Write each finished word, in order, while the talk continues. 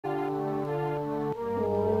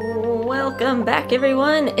Welcome back,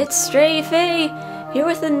 everyone. It's Stray Faye here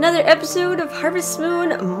with another episode of Harvest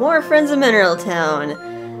Moon, More Friends of Mineral Town.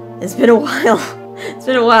 It's been a while. It's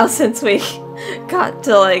been a while since we got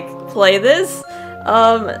to play this.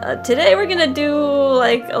 Today we're gonna do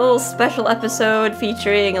like a little special episode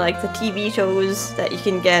featuring like the TV shows that you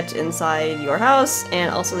can get inside your house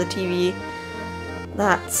and also the TV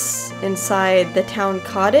that's inside the town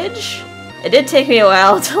cottage. It did take me a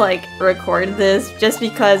while to record this just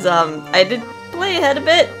because I did play ahead a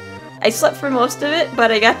bit. I slept for most of it,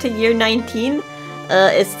 but I got to year 19.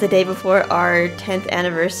 It's the day before our 10th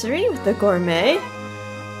anniversary with the Gourmet.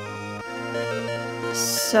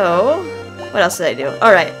 So, what else did I do?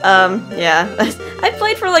 Alright, yeah. I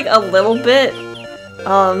played for a little bit.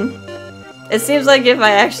 It seems like if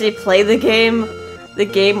I actually play the game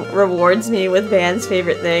rewards me with Van's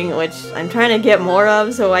favorite thing, which I'm trying to get more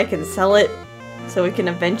of so I can sell it, so we can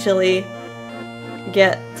eventually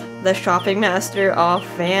get the shopping master off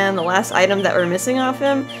Van, the last item that we're missing off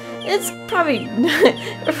him. It's probably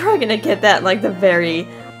we're probably gonna get that in the very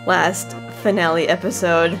last finale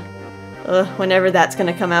episode, whenever that's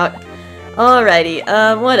gonna come out. Alrighty,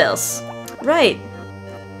 what else? Right.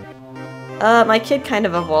 My kid kind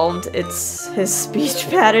of evolved. It's his speech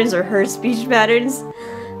patterns, or her speech patterns.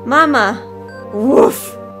 Mama!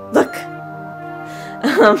 Woof! Look!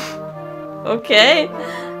 Okay.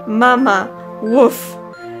 Mama! Woof!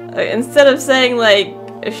 Instead of saying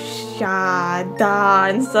sha, da,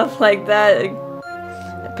 and stuff like that,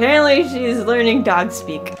 apparently she's learning dog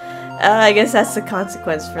speak. I guess that's the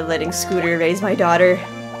consequence for letting Scooter raise my daughter.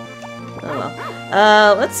 Oh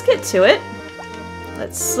well. Let's get to it.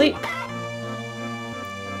 Let's sleep.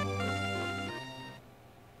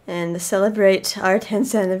 And celebrate our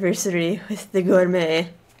 10th anniversary with the Gourmet.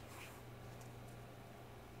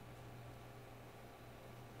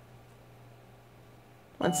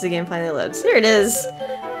 Once the game finally loads. Here it is!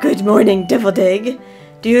 Good morning, Deviled Egg.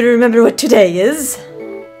 Do you remember what today is?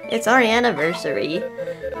 It's our anniversary.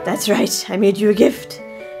 That's right, I made you a gift.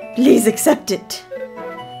 Please accept it.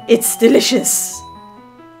 It's delicious.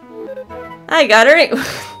 I got a ring.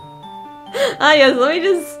 Ah yes,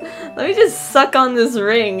 let me just suck on this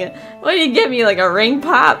ring. What do you get me, a ring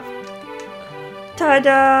pop?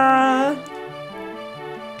 Ta-da!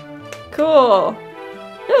 Cool.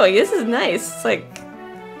 Oh, this is nice.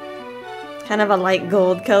 It's kind of a light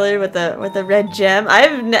gold color with a red gem.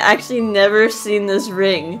 I've actually never seen this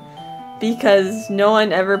ring because no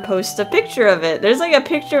one ever posts a picture of it. There's a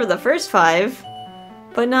picture of the first 5,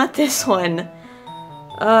 but not this one.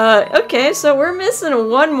 Okay, so we're missing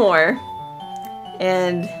one more.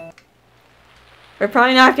 And we're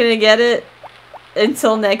probably not gonna get it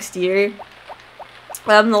until next year.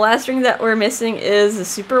 The last ring that we're missing is the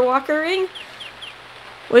Super Walker ring,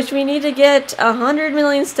 which we need to get 100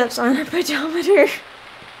 million steps on our pedometer.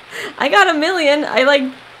 I got 1 million.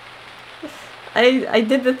 I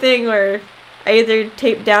did the thing where I either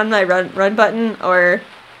taped down my run button, or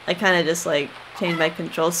I kind of just changed my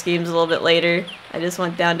control schemes a little bit later. I just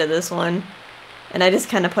went down to this one. And I just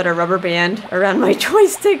kind of put a rubber band around my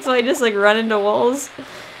joystick so I just run into walls.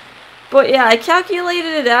 But yeah, I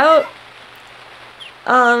calculated it out.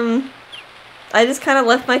 I just kind of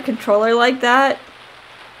left my controller like that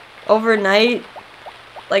overnight,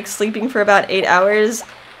 sleeping for about 8 hours.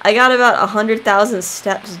 I got about 100,000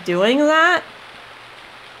 steps doing that.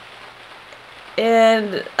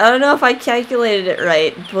 And I don't know if I calculated it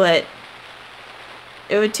right, but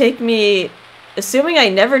it would take me, assuming I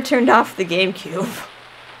never turned off the GameCube,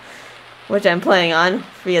 which I'm playing on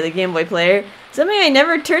via the Game Boy player, assuming I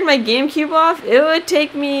never turned my GameCube off, it would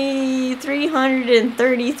take me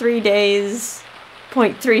 333 days,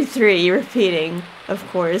 0.33, repeating, of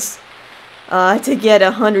course, to get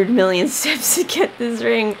 100 million steps to get this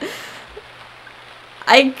ring.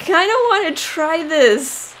 I kind of want to try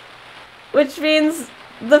this, which means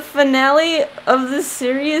the finale of this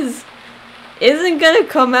series isn't gonna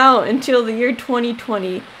come out until the year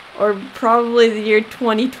 2020, or probably the year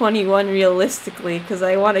 2021 realistically, because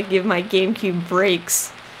I want to give my GameCube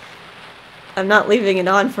breaks. I'm not leaving it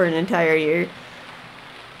on for an entire year.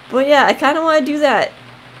 But yeah, I kind of want to do that.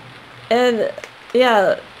 And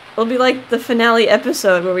yeah, it'll be the finale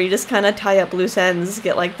episode where we just kind of tie up loose ends,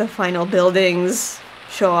 get the final buildings,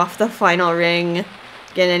 show off the final ring,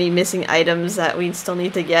 get any missing items that we still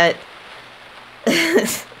need to get.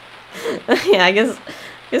 Yeah, I guess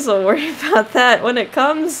we'll worry about that when it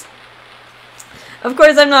comes. Of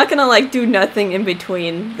course, I'm not gonna do nothing in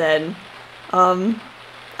between then. I'm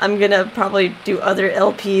gonna probably do other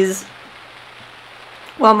LPs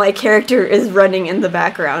while my character is running in the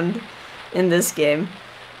background in this game.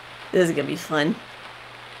 This is gonna be fun.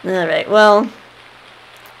 Alright, well,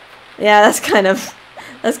 yeah, that's kind of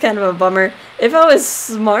a bummer. If I was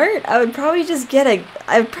smart, I would probably just get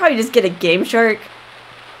a Game Shark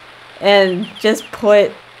and just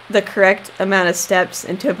put the correct amount of steps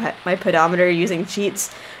into my pedometer using cheats,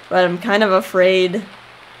 but I'm kind of afraid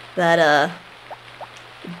that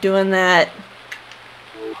doing that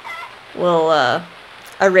will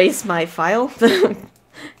erase my file,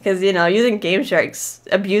 because you know, using Game Sharks,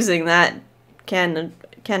 abusing that can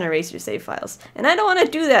erase your save files, and I don't want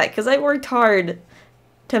to do that because I worked hard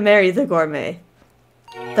to marry the Gourmet,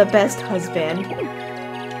 the best husband.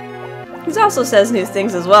 He also says new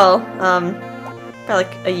things as well. Probably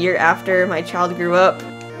like a year after my child grew up,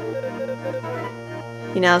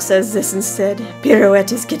 he now says this instead: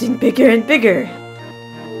 Pirouette is getting bigger and bigger.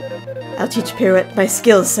 I'll teach Pirouette my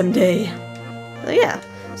skills someday. So yeah,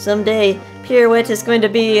 someday Pirouette is going to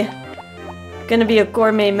be a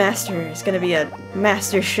gourmet master. He's gonna be a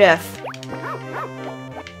master chef.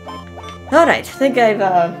 Alright, I think I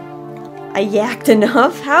yacked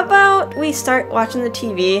enough. How about we start watching the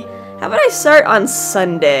TV? How about I start on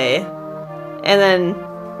Sunday? And then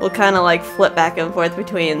we'll kind of like flip back and forth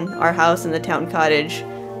between our house and the town cottage,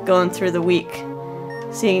 going through the week,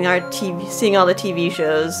 seeing all the TV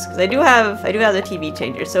shows. Because I do have the TV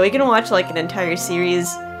changer, so we can watch like an entire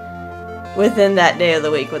series within that day of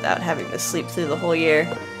the week without having to sleep through the whole year.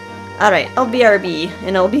 Alright, I'll BRB,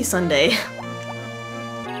 and it'll be Sunday.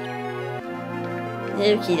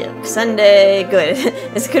 Okie Sunday, good.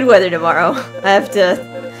 It's good weather tomorrow. I have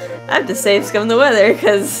to save scum the weather,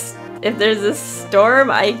 because if there's a storm,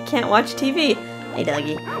 I can't watch TV. Hey,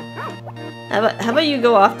 doggy. How about you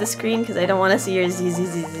go off the screen, because I don't want to see your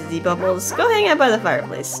ZZZZ bubbles. Go hang out by the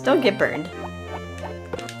fireplace. Don't get burned.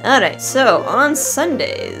 Alright, so, on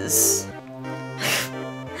Sundays...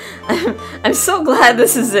 I'm so glad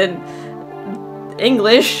this is in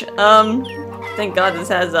English. Thank God this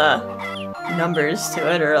has numbers to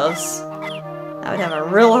it, or else I would have a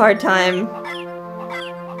real hard time.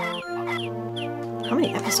 How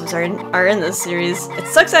many episodes are in this series? It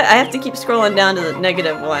sucks that I have to keep scrolling down to the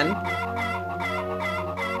 -1.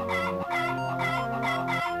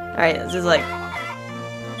 Alright, this is like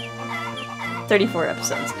 34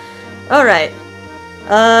 episodes. Alright.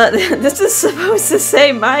 This is supposed to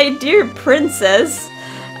say, "My dear princess."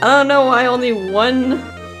 I don't know why only one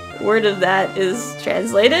word of that is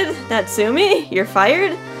translated. Natsumi, you're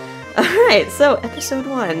fired? Alright, so episode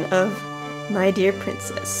 1 of My Dear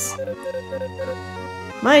Princess.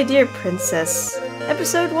 My Dear Princess,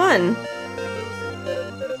 episode 1.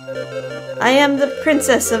 I am the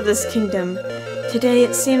princess of this kingdom. Today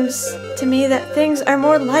it seems to me that things are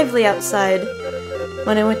more lively outside.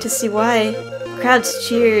 When I went to see why, crowds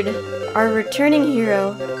cheered our returning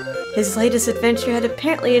hero. His latest adventure had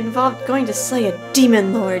apparently involved going to slay a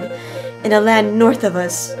demon lord in a land north of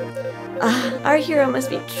us. Ah, our hero must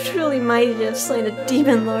be truly mighty to have slain a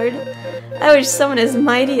demon lord. I wish someone as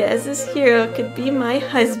mighty as this hero could be my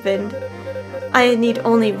husband. I need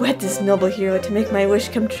only wed this noble hero to make my wish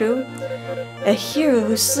come true. A hero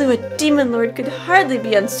who slew a demon lord could hardly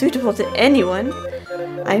be unsuitable to anyone.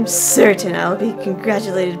 I'm certain I'll be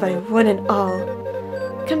congratulated by one and all.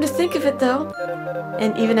 Come to think of it, though,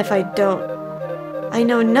 and even if I don't, I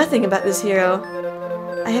know nothing about this hero.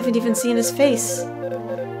 I haven't even seen his face.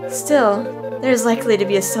 Still, there is likely to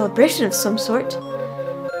be a celebration of some sort.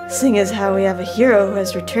 Seeing as how we have a hero who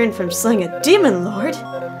has returned from slaying a demon lord,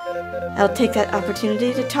 I'll take that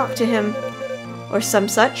opportunity to talk to him, or some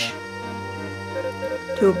such.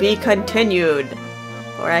 To be continued.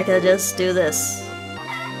 Or I could just do this.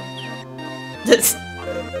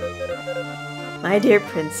 My Dear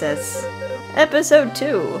Princess, Episode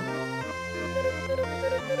 2.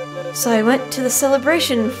 So I went to the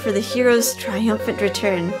celebration for the hero's triumphant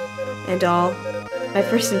return, and all. My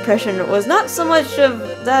first impression was not so much of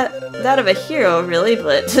that of a hero, really,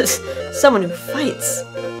 but someone who fights.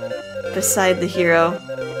 Beside the hero,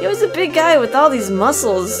 he was a big guy with all these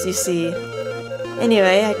muscles, you see.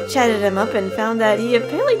 Anyway, I chatted him up and found that he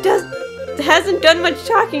apparently hasn't done much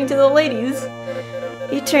talking to the ladies.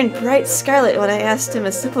 He turned bright scarlet when I asked him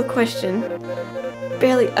a simple question,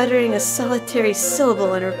 barely uttering a solitary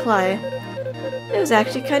syllable in reply. It was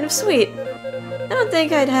actually kind of sweet. I don't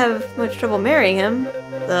think I'd have much trouble marrying him,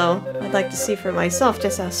 though I'd like to see for myself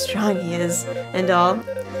just how strong he is, and all.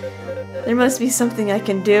 There must be something I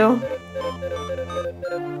can do.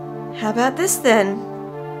 How about this, then?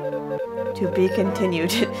 To be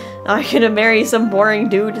continued. I'm gonna marry some boring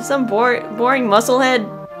dude, some boring musclehead.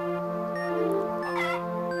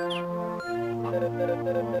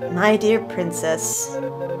 My Dear Princess,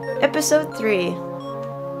 Episode 3.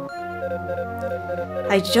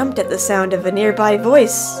 I jumped at the sound of a nearby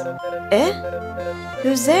voice. Eh?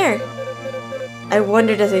 Who's there? I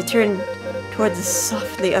wondered as I turned toward the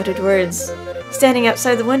softly uttered words. Standing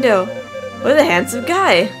outside the window was a handsome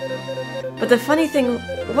guy. But the funny thing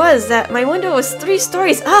was that my window was 3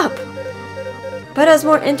 stories up. But I was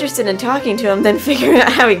more interested in talking to him than figuring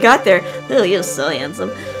out how he got there. Oh, he was so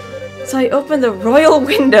handsome. So I opened the royal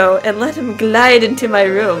window and let him glide into my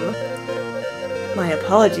room. My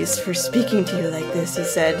apologies for speaking to you like this, he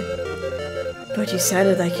said. But you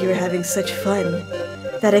sounded like you were having such fun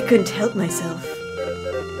that I couldn't help myself.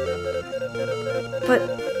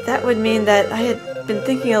 But that would mean that I had been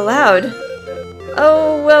thinking aloud.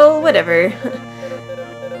 Oh, well, whatever.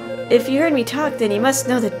 If you heard me talk, then you must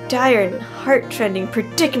know the dire and heart-rending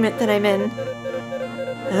predicament that I'm in.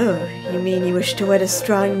 Oh, you mean you wish to wed a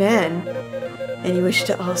strong man, and you wish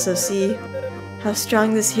to also see how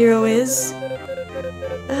strong this hero is?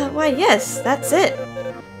 Why, yes, that's it.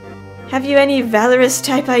 Have you any valorous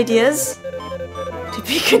type ideas? To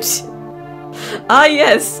be Ah,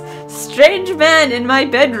 yes, strange man in my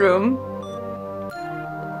bedroom.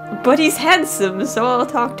 But he's handsome, so I'll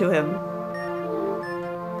talk to him.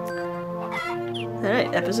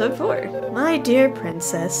 Alright, episode 4. My dear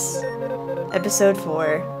princess. Episode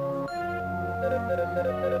 4.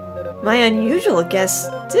 My unusual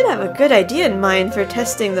guest did have a good idea in mind for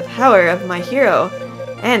testing the power of my hero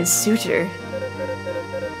and suitor.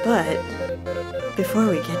 But before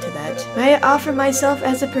we get to that, may I offer myself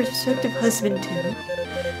as a prospective husband too?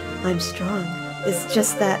 I'm strong. It's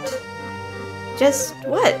just that. Just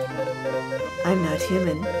what? I'm not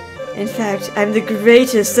human. In fact, I'm the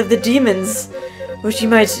greatest of the demons, which you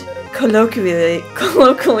might colloquially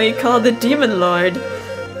call the Demon Lord.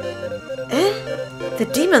 Eh? The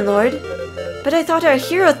Demon Lord? But I thought our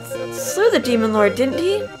hero slew the Demon Lord, didn't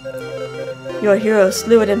he? Your hero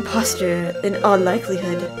slew an impostor in all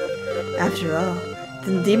likelihood. After all,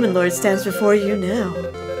 the Demon Lord stands before you now.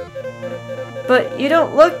 But you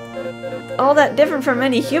don't look all that different from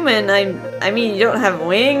any human. I mean, you don't have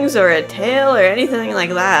wings or a tail or anything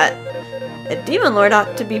like that. A Demon Lord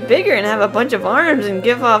ought to be bigger and have a bunch of arms and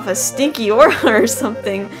give off a stinky aura or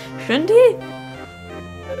something, shouldn't he?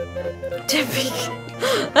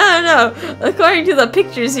 I don't know. According to the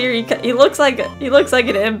pictures here, he looks like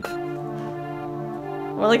an imp.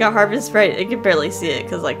 Or like a harvest sprite. I can barely see it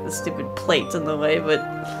because like the stupid plate's in the way, but...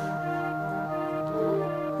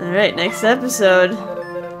 Alright, next episode.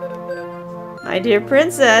 My dear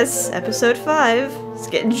princess, episode 5. It's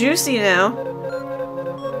getting juicy now.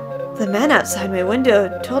 The man outside my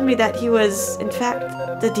window told me that he was, in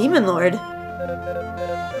fact, the Demon Lord.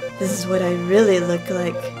 This is what I really look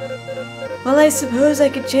like. Well, I suppose I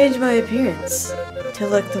could change my appearance to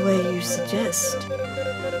look the way you suggest.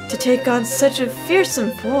 To take on such a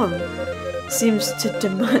fearsome form seems to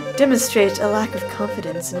demonstrate a lack of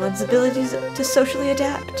confidence in one's abilities to socially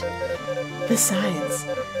adapt. Besides,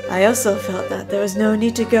 I also felt that there was no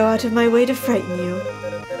need to go out of my way to frighten you.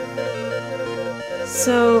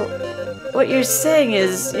 So, what you're saying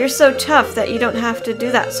is, you're so tough that you don't have to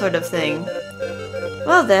do that sort of thing.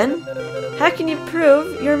 Well then, how can you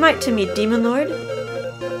prove your might to me, Demon Lord?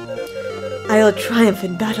 I will triumph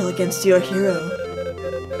in battle against your hero.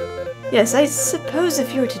 Yes, I suppose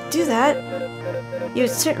if you were to do that, you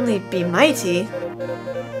would certainly be mighty.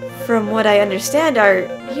 From what I understand, our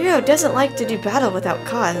hero doesn't like to do battle without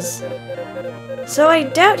cause. So I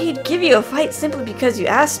doubt he'd give you a fight simply because you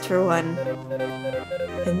asked for one.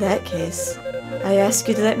 In that case, I ask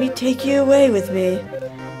you to let me take you away with me,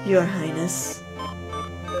 Your Highness.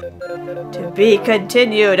 To be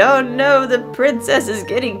continued. Oh no, the princess is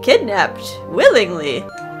getting kidnapped. Willingly.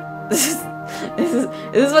 This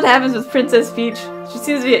is what happens with Princess Peach. She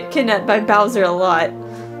seems to get kidnapped by Bowser a lot.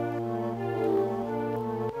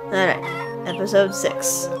 Alright, episode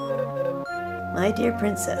 6. My dear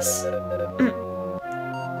princess.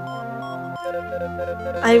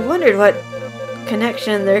 I wondered what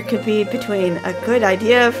connection there could be between a good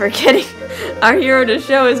idea for getting our hero to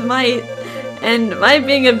show his might and my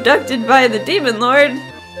being abducted by the Demon Lord.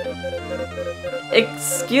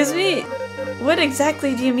 Excuse me? What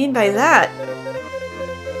exactly do you mean by that?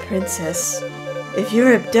 Princess, if you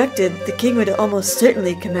were abducted, the king would almost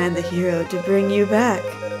certainly command the hero to bring you back.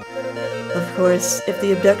 Of course, if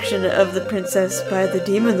the abduction of the princess by the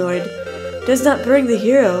Demon Lord does not bring the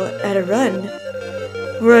hero at a run,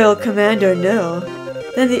 royal command or no,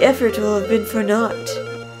 then the effort will have been for naught.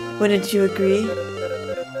 Wouldn't you agree?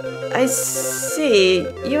 I see.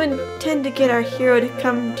 You intend to get our hero to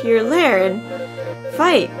come to your lair and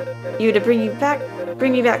fight you to bring you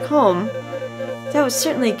back home. That would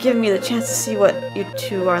certainly give me the chance to see what you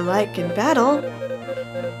two are like in battle.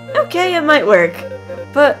 Okay, it might work.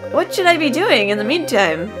 But what should I be doing in the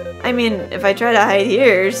meantime? I mean, if I try to hide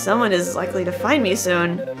here, someone is likely to find me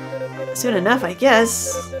soon. Soon enough, I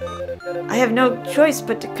guess. I have no choice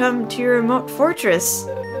but to come to your remote fortress.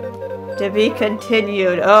 To be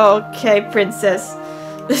continued. Okay, princess.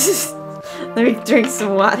 Let me drink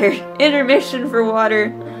some water. Intermission for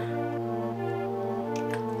water.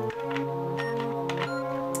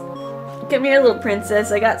 Come here, little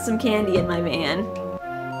princess. I got some candy in my van.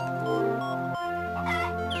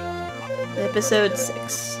 Episode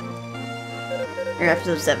 6. Or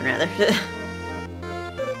episode 7, rather.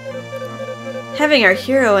 Having our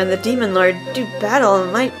hero and the Demon Lord do battle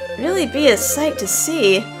might really be a sight to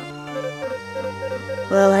see.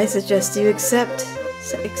 Well, I suggest you accept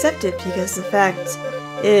it, because the fact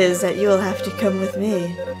is that you will have to come with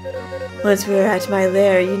me. Once we are at my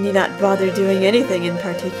lair, you need not bother doing anything in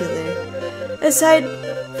particular, aside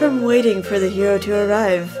from waiting for the hero to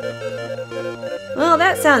arrive. Well,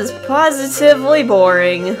 that sounds positively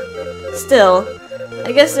boring. Still,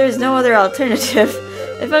 I guess there's no other alternative.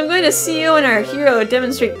 If I'm going to see you and our hero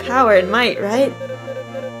demonstrate power and might, right?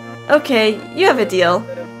 Okay, you have a deal.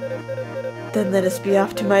 Then let us be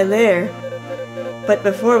off to my lair. But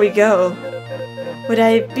before we go, would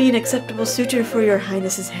I be an acceptable suitor for your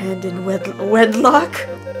highness's hand in wedlock?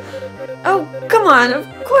 Oh, come on, of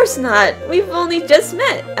course not. We've only just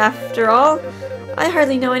met, after all. I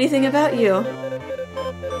hardly know anything about you.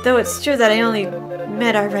 Though it's true that I only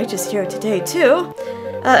met our righteous hero today, too.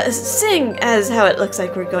 Seeing as how it looks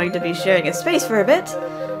like we're going to be sharing a space for a bit,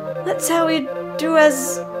 that's how we do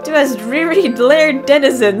as dreary lair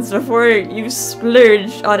denizens before you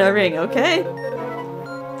splurge on a ring, okay?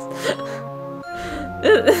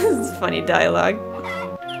 This is funny dialogue.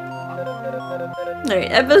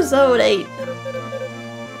 Alright, episode 8.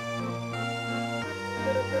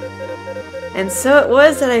 And so it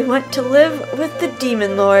was that I went to live with the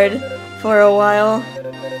Demon Lord for a while.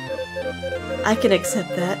 I can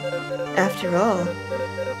accept that. After all,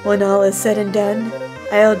 when all is said and done,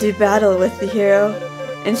 I'll do battle with the hero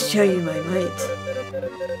and show you my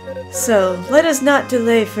might. So, let us not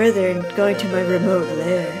delay further in going to my remote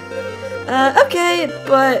lair. Okay,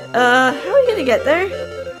 but, how are we gonna get there?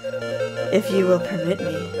 If you will permit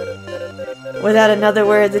me. Without another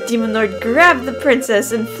word, the Demon Lord grabbed the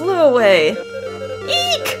princess and flew away.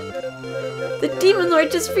 Eek! The Demon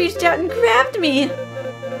Lord just reached out and grabbed me!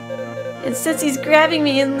 And since he's grabbing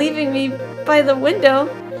me and leaving me by the window,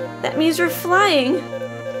 that means we're flying.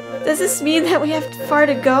 Does this mean that we have far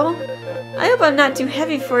to go? I hope I'm not too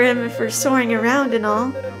heavy for him if we're soaring around and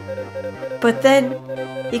all. But then,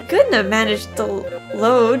 he couldn't have managed to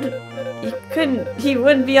load. He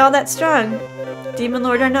wouldn't be all that strong. Demon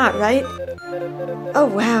Lord or not, right? Oh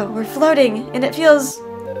wow, we're floating, and it feels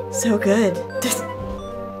so good.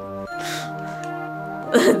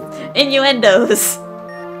 Innuendos.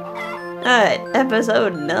 Alright,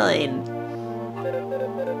 episode 9.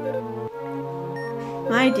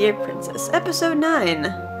 My dear princess, episode 9.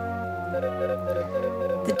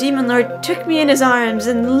 The Demon Lord took me in his arms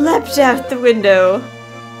and leapt out the window.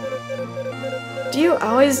 Do you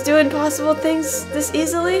always do impossible things this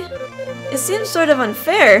easily? It seems sort of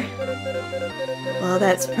unfair. Well,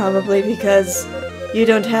 that's probably because you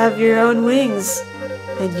don't have your own wings,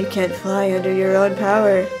 and you can't fly under your own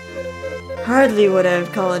power. Hardly what I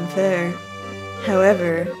would call unfair.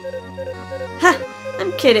 However... Ha!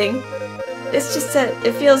 I'm kidding. It's just that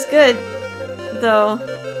it feels good, though.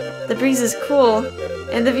 The breeze is cool,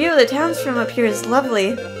 and the view of the towns from up here is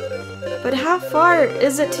lovely. But how far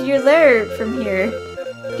is it to your lair from here?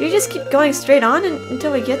 Do you just keep going straight on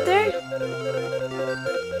until we get there?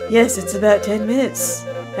 Yes, it's about 10 minutes,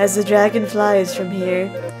 as the dragon flies from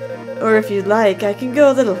here. Or if you'd like, I can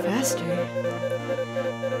go a little faster.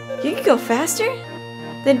 You can go faster?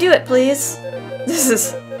 Then do it, please. This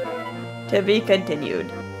is to be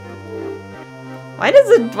continued. Why does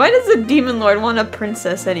the Demon Lord want a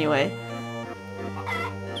princess anyway?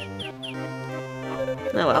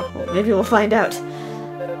 Oh well, maybe we'll find out.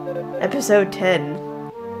 Episode 10.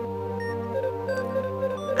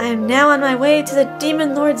 I am now on my way to the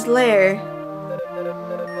Demon Lord's lair.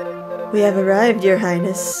 We have arrived, Your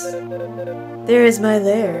Highness. There is my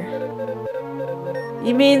lair.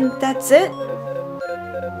 You mean that's it?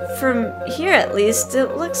 From here, at least,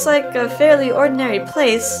 it looks like a fairly ordinary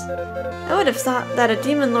place. I would have thought that a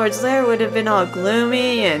Demon Lord's lair would have been all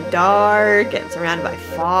gloomy and dark and surrounded by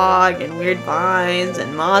fog and weird vines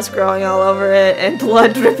and moss growing all over it and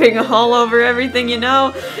blood dripping all over everything, you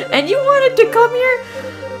know? And you wanted to come here?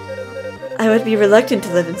 I would be reluctant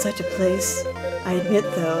to live in such a place. I admit,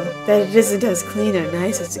 though, that it isn't as clean or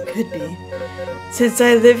nice as it could be, since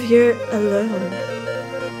I live here alone.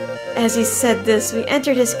 As he said this, we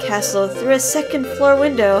entered his castle through a second-floor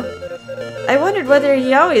window. I wondered whether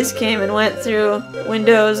he always came and went through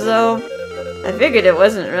windows, though. I figured it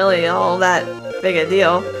wasn't really all that big a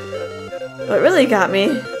deal. What really got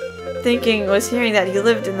me thinking was hearing that he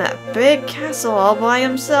lived in that big castle all by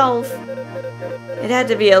himself. It had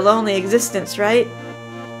to be a lonely existence, right?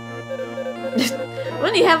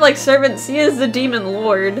 Wouldn't he have like servants? He is the demon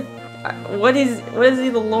lord. What is he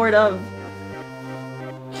the lord of?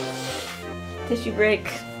 Tissue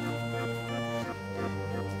break.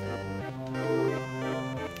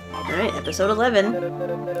 Alright, episode 11.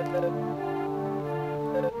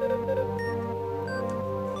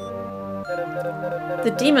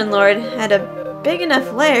 The demon lord had a big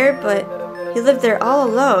enough lair, but he lived there all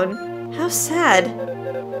alone. How sad.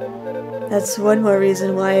 That's one more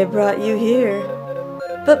reason why I brought you here.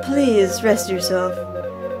 But please, rest yourself.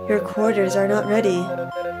 Your quarters are not ready.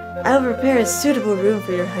 I will prepare a suitable room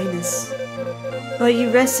for your highness, while you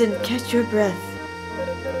rest and catch your breath.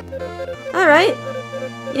 Alright.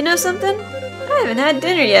 You know something? I haven't had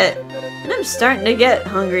dinner yet, and I'm starting to get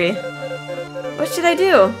hungry. What should I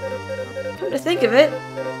do? Come to think of it,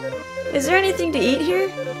 is there anything to eat here?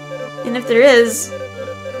 And if there is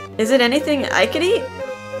it anything I could eat?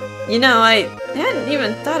 You know, I hadn't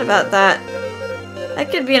even thought about that. I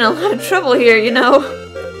could be in a lot of trouble here, you know.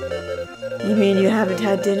 You mean you haven't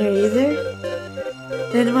had dinner either?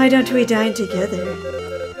 Then why don't we dine together?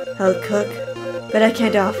 I'll cook, but I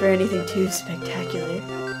can't offer anything too spectacular.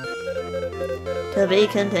 To be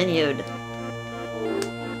continued.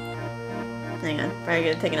 Hang on, probably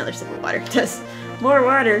gonna take another sip of water. Just more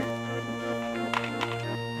water.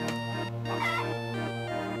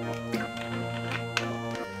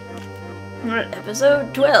 We're at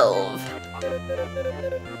episode 12.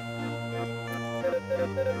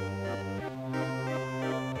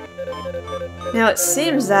 Now it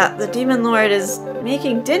seems that the Demon Lord is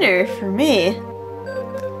making dinner for me.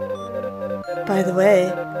 By the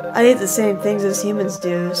way, I eat the same things as humans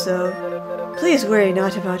do, so please worry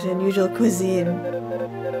not about unusual cuisine.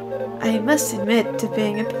 I must admit to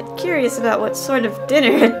being a bit curious about what sort of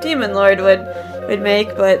dinner a Demon Lord would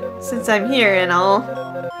make, but since I'm here and all,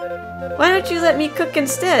 why don't you let me cook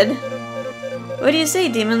instead? What do you say,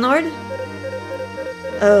 Demon Lord?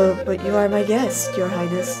 Oh, but you are my guest, Your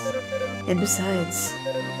Highness. And besides...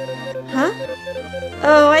 Huh?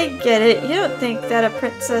 Oh, I get it. You don't think that a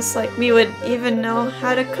princess like me would even know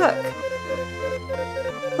how to cook.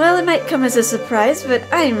 Well, it might come as a surprise, but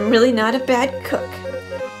I'm really not a bad cook.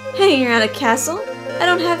 Hanging around a castle, I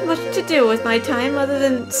don't have much to do with my time other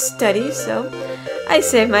than study, so I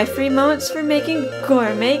save my free moments for making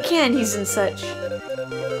gourmet candies and such.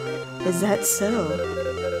 Is that so?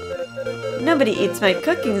 Nobody eats my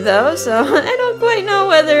cooking though, so I don't quite know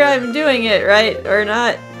whether I'm doing it right or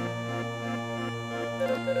not.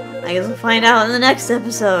 I guess we'll find out in the next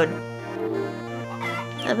episode.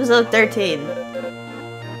 Episode 13.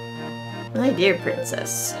 My dear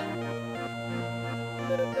princess.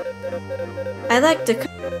 I like to cook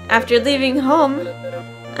after leaving home.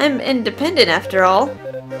 I'm independent after all.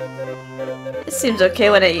 It seems okay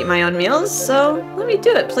when I eat my own meals, so let me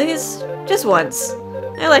do it, please. Just once.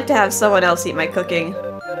 I like to have someone else eat my cooking.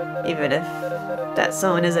 Even if that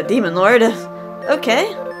someone is a demon lord.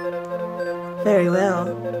 Okay. Very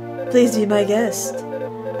well. Please be my guest.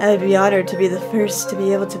 I would be honored to be the first to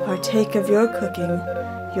be able to partake of your cooking,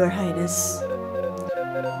 Your Highness.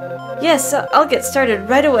 Yes, I'll get started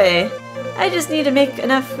right away. I just need to make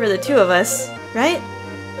enough for the two of us, right?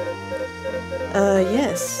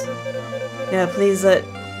 Yes. Now please let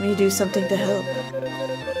me do something to help.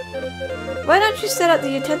 Why don't you set out the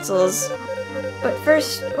utensils? But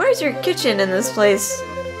first, where's your kitchen in this place?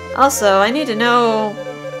 Also, I need to know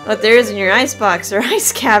what there is in your icebox or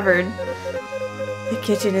ice cavern. The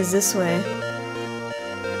kitchen is this way.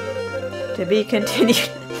 To be continued.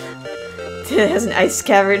 It has an ice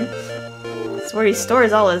cavern. It's where he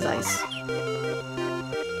stores all his ice.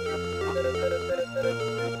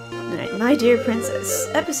 Alright, my dear princess.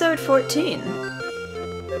 Episode 14.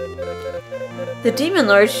 The Demon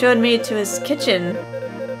Lord showed me to his kitchen.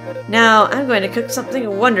 Now I'm going to cook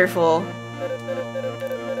something wonderful.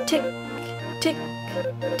 Tick, tick,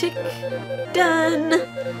 tick. Done!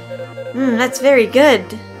 That's very good.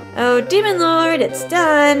 Oh, Demon Lord, it's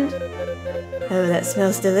done! Oh, that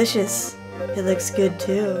smells delicious. It looks good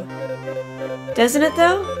too. Doesn't it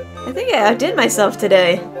though? I think I outdid myself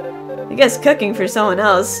today. I guess cooking for someone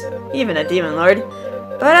else, even a Demon Lord,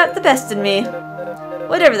 brought out the best in me.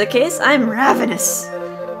 Whatever the case, I'm ravenous.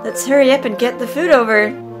 Let's hurry up and get the food over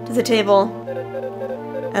to the table.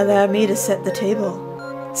 Allow me to set the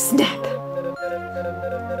table. Snap!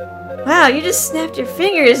 Wow, you just snapped your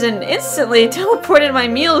fingers and instantly teleported my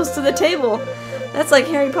meals to the table. That's like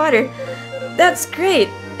Harry Potter. That's great.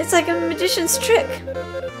 It's like a magician's trick.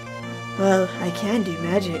 Well, I can do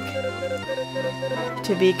magic.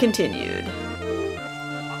 To be continued.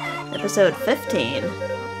 Episode 15.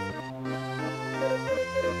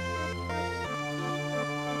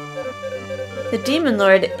 The Demon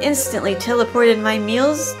Lord instantly teleported my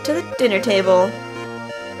meals to the dinner table.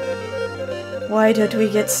 Why don't we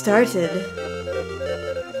get started?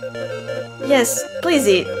 Yes, please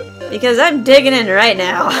eat, because I'm digging in right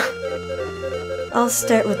now. I'll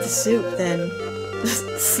start with the soup then.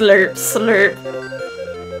 Slurp, slurp.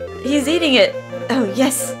 He's eating it. Oh,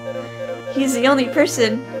 yes. He's the only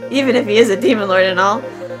person, even if he is a Demon Lord and all,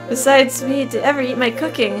 besides me to ever eat my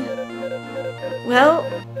cooking. Well,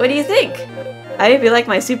 what do you think? I hope you like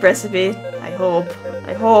my soup recipe. I hope.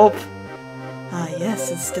 I hope. Ah, yes,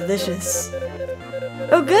 it's delicious.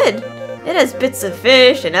 Oh, good! It has bits of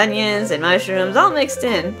fish and onions and mushrooms all mixed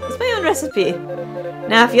in. It's my own recipe.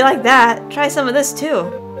 Now, if you like that, try some of this too.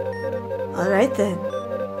 Alright then.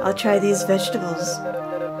 I'll try these vegetables.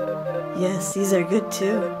 Yes, these are good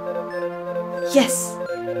too. Yes!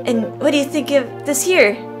 And what do you think of this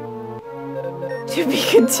here? To be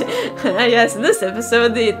continued. Yes, in this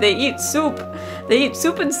episode they eat soup. They eat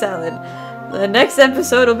soup and salad. The next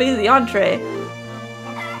episode will be the entree.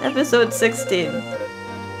 Episode 16.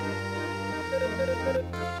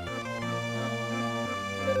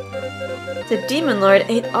 The Demon Lord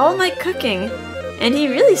ate all my cooking, and he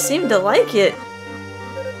really seemed to like it.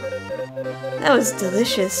 That was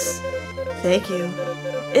delicious. Thank you.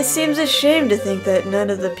 It seems a shame to think that none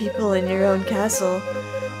of the people in your own castle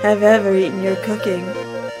have ever eaten your cooking,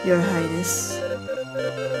 Your Highness.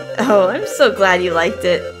 Oh, I'm so glad you liked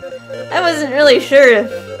it. I wasn't really sure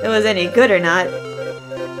if it was any good or not,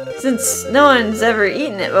 since no one's ever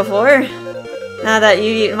eaten it before. Now that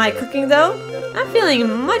you eat my cooking though, I'm feeling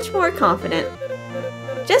much more confident.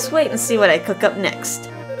 Just wait and see what I cook up next.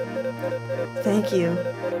 Thank you.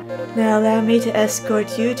 Now allow me to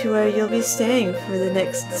escort you to where you'll be staying for the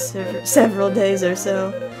next several days or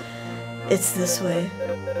so. It's this way.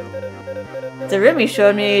 The room he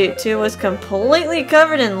showed me to was completely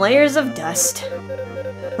covered in layers of dust.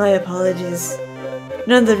 My apologies.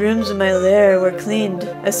 None of the rooms in my lair were cleaned,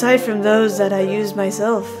 aside from those that I used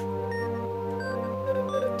myself.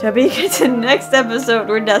 To be continued, next episode,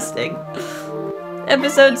 we're dusting.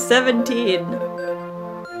 Episode 17.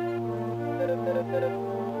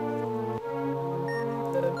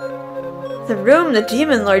 The room the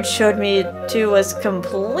Demon Lord showed me to was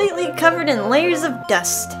completely covered in layers of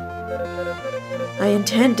dust. I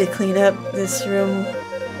intend to clean up this room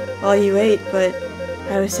while you ate, but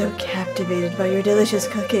I was so captivated by your delicious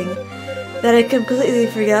cooking that I completely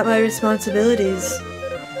forgot my responsibilities.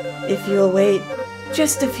 If you'll wait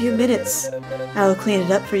just a few minutes, I'll clean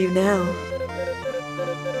it up for you now.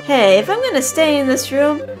 Hey, if I'm gonna stay in this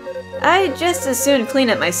room, I'd just as soon clean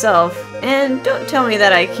it myself. And don't tell me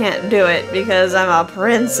that I can't do it because I'm a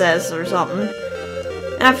princess or something.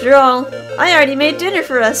 After all, I already made dinner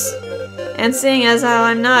for us. And seeing as how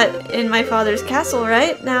I'm not in my father's castle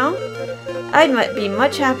right now, I'd be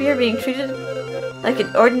much happier being treated like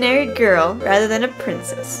an ordinary girl rather than a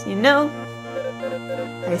princess, you know?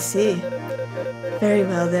 I see. Very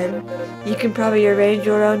well then. You can probably arrange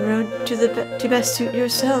your own room to best suit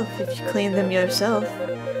yourself if you clean them yourself.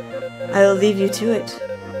 I will leave you to it.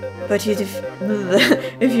 But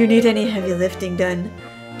if you need any heavy lifting done,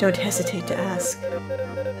 don't hesitate to ask.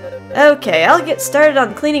 Okay, I'll get started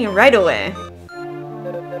on cleaning right away.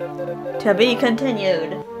 To be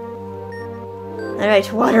continued.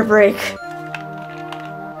 Alright, water break.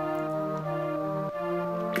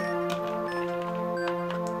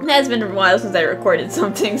 It has been a while since I recorded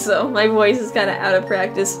something, so my voice is kind of out of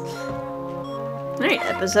practice. Alright,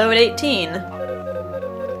 episode 18.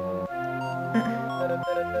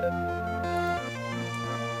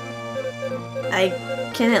 I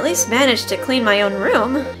can at least manage to clean my own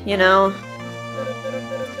room, you know.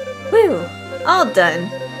 Whew, all done.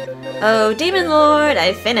 Oh, Demon Lord,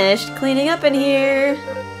 I finished cleaning up in here.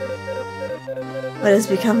 What has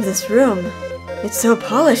become of this room? It's so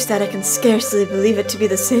polished that I can scarcely believe it to be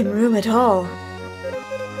the same room at all.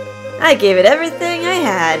 I gave it everything I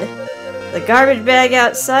had. The garbage bag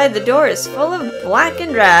outside the door is full of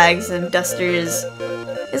blackened rags and dusters.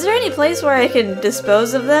 Is there any place where I can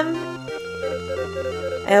dispose of them?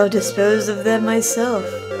 I'll dispose of them myself.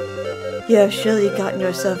 You have surely gotten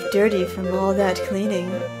yourself dirty from all that cleaning.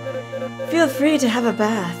 Feel free to have a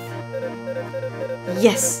bath.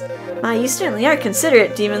 Yes. My, you certainly are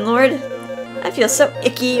considerate, Demon Lord. I feel so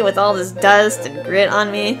icky with all this dust and grit on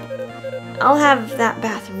me. I'll have that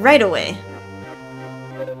bath right away.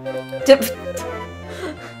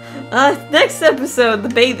 Next episode, the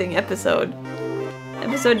bathing episode.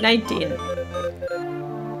 Episode 19.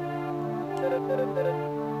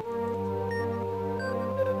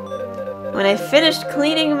 When I finished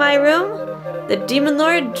cleaning my room, the Demon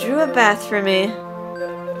Lord drew a bath for me.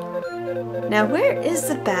 Now where is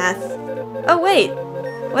the bath? Oh wait,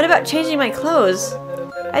 what about changing my clothes?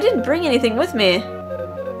 I didn't bring anything with me.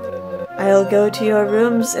 I'll go to your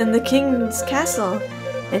rooms in the king's castle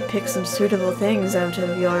and pick some suitable things out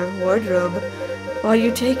of your wardrobe while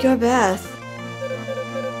you take your bath.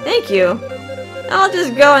 Thank you. I'll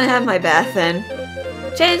just go and have my bath then.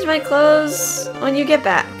 Change my clothes when you get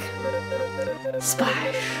back.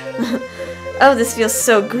 Splash. Oh, this feels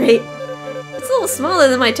so great. It's a little smaller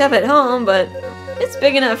than my tub at home, but it's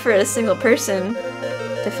big enough for a single person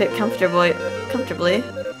to fit comfortably.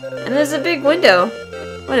 And there's a big window.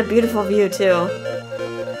 What a beautiful view, too.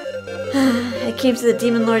 I came to the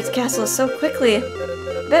Demon Lord's castle so quickly.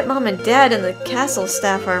 I bet Mom and Dad and the castle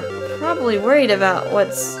staff are probably worried about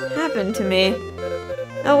what's happened to me.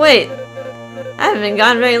 Oh wait, I haven't been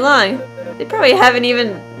gone very long. They probably haven't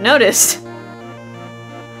even noticed.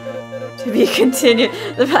 To be continued.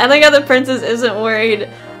 I like how the princess isn't worried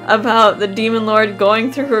about the Demon Lord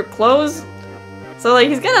going through her clothes. So like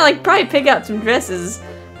he's gonna like probably pick out some dresses,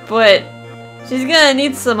 but she's gonna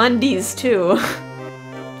need some undies too.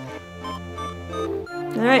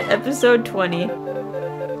 Alright, episode 20.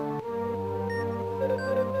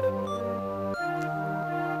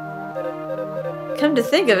 Come to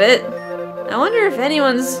think of it, I wonder if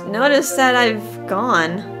anyone's noticed that I've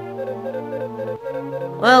gone.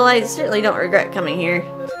 Well, I certainly don't regret coming here.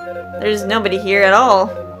 There's nobody here at all,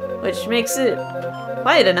 which makes it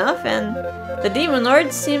quiet enough, and the Demon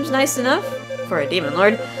Lord seems nice enough for a Demon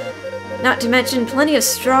Lord. Not to mention plenty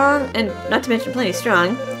strong.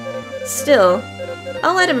 Still,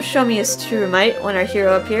 I'll let him show me his true might when our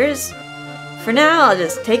hero appears. For now, I'll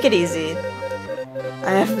just take it easy.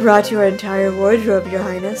 I have brought your entire wardrobe, Your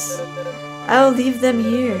Highness. I'll leave them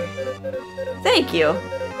here. Thank you.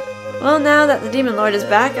 Well, now that the Demon Lord is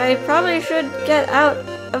back, I probably should get out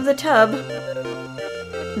of the tub.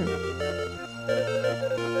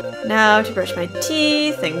 Now to brush my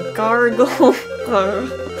teeth and gargle.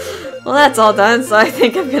 Well, that's all done, so I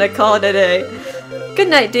think I'm gonna call it a day. Good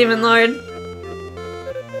night, Demon Lord.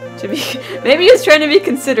 Maybe he was trying to be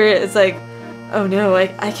considerate. It's like, oh no,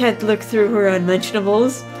 I can't look through her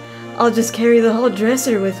unmentionables. I'll just carry the whole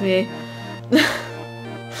dresser with me.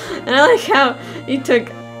 And I like how he took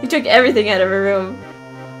everything out of her room.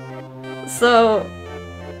 So,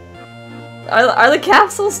 are the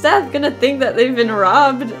castle staff gonna think that they've been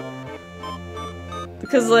robbed?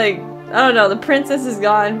 Because like, I don't know, the princess is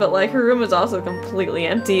gone, but like her room is also completely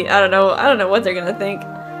empty. I don't know what they're gonna think.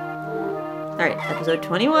 Alright, episode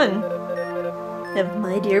 21 of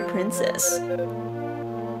My Dear Princess.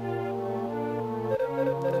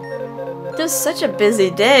 It was such a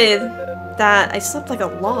busy day that I slept like a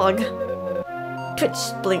log. Twitch,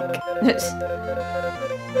 blink.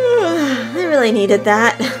 I really needed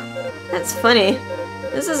that. That's funny.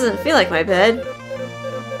 This doesn't feel like my bed.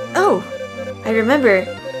 Oh, I remember.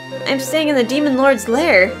 I'm staying in the Demon Lord's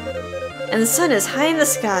lair, and the sun is high in the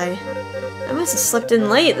sky. I must have slept in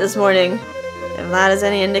late this morning, if that is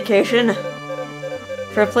any indication.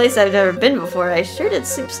 For a place I've never been before, I sure did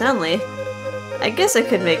sleep soundly. I guess I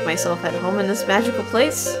could make myself at home in this magical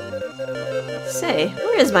place. Say,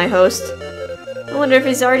 where is my host? I wonder if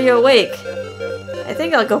he's already awake. I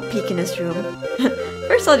think I'll go peek in his room.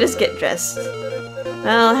 First I'll just get dressed.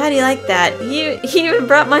 Well, how do you like that? He even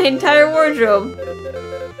brought my entire wardrobe.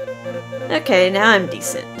 Okay, now I'm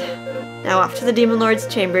decent. Now off to the Demon Lord's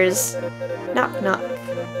chambers. Knock, knock.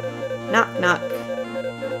 Knock, knock.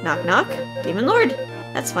 Knock, knock. Demon Lord?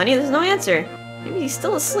 That's funny, there's no answer. Maybe he's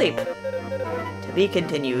still asleep. To be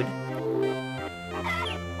continued.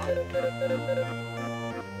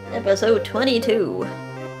 Episode 22.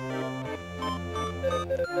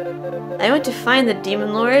 I went to find the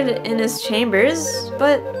Demon Lord in his chambers,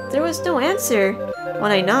 but there was no answer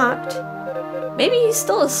when I knocked. Maybe he's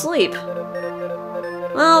still asleep.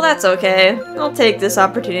 Well, that's okay. I'll take this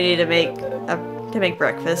opportunity to make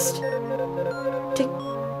breakfast. Tick,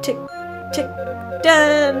 tick, tick.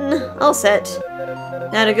 Done! All set.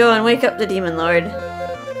 Now to go and wake up the Demon Lord.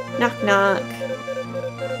 Knock, knock.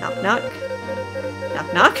 Knock, knock.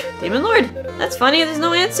 Knock, knock. Demon Lord! That's funny, there's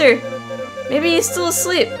no answer. Maybe he's still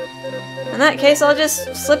asleep. In that case, I'll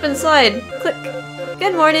just slip inside. Click.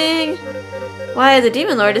 Good morning. Why, the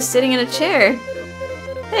Demon Lord is sitting in a chair.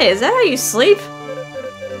 Hey, is that how you sleep?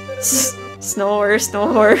 Snore,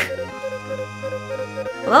 snore.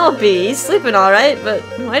 Well, that'll be. He's sleeping alright, but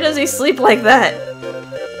why does he sleep like that?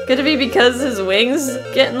 Could it be because his wings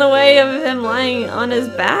get in the way of him lying on his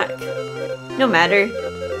back? No matter.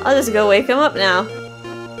 I'll just go wake him up now.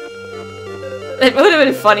 It would have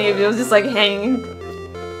been funny if it was just like hanging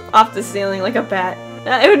off the ceiling like a bat.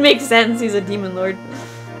 It would make sense, he's a Demon Lord.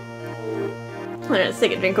 Let's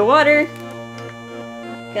take a drink of water.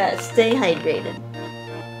 Gotta stay hydrated.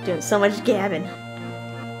 Doing so much gabbing.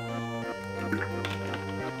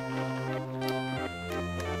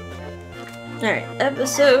 Alright,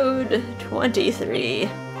 episode 23.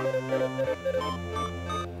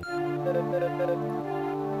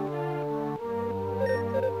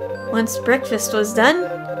 Once breakfast was done,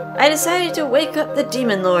 I decided to wake up the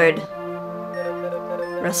Demon Lord.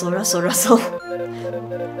 Rustle, rustle, rustle.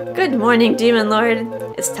 Good morning, Demon Lord.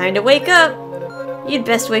 It's time to wake up. You'd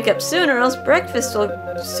best wake up soon or else breakfast will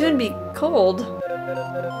soon be cold.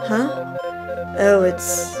 Huh? Oh,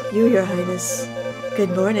 it's you, Your Highness.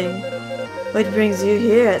 Good morning. What brings you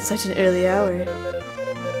here at such an early hour?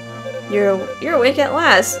 You're awake at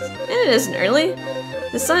last, and it isn't early.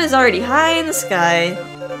 The sun is already high in the sky.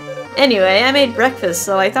 Anyway, I made breakfast,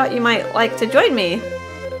 so I thought you might like to join me.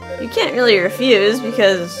 You can't really refuse,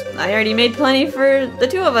 because I already made plenty for the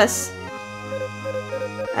two of us.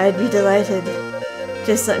 I'd be delighted.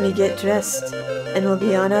 Just let me get dressed, and we'll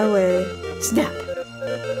be on our way. Snap!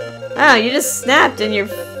 Wow, you just snapped and you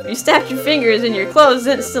snapped your fingers and your clothes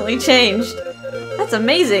instantly changed. That's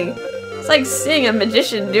amazing. It's like seeing a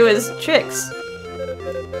magician do his tricks.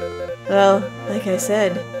 Well, like I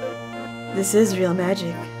said, this is real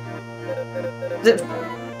magic.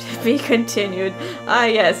 To be continued. Ah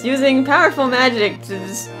yes, using powerful magic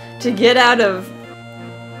to get out of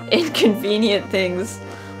inconvenient things.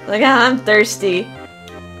 Like, I'm thirsty.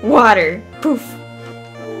 Water. Poof.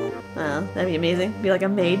 That'd be amazing. Be like a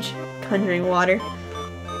mage conjuring water.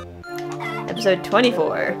 Episode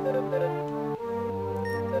 24.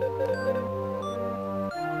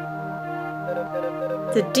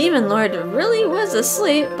 The Demon Lord really was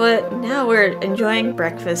asleep, but now we're enjoying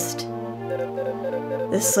breakfast.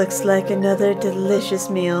 This looks like another delicious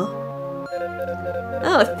meal.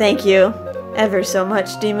 Oh, thank you ever so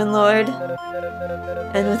much, Demon Lord.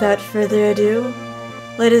 And without further ado,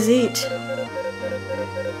 let us eat.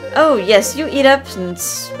 Oh yes, you eat up, and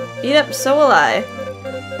eat up, so will I.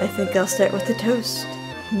 I think I'll start with the toast.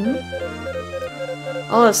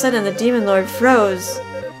 All of a sudden, the Demon Lord froze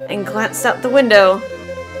and glanced out the window.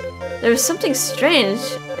 There was something strange,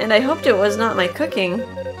 and I hoped it was not my cooking.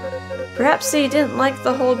 Perhaps he didn't like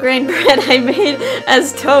the whole grain bread I made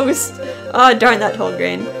as toast. Oh, darn that whole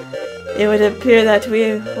grain. It would appear that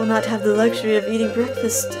we will not have the luxury of eating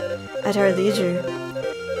breakfast at our leisure.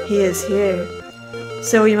 He is here,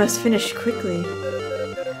 so we must finish quickly.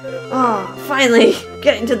 Oh, finally!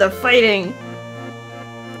 Getting to the fighting!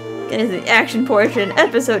 Getting to the action portion,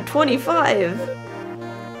 episode 25!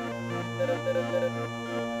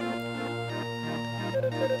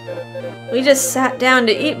 We just sat down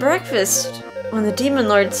to eat breakfast when the Demon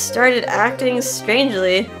Lord started acting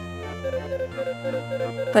strangely.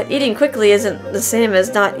 But eating quickly isn't the same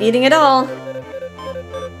as not eating at all.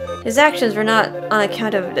 His actions were not on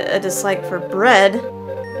account of a dislike for bread.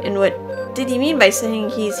 And what did he mean by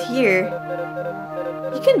saying he's here?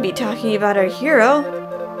 He couldn't be talking about our hero.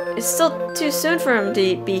 It's still too soon for him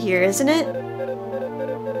to be here, isn't it?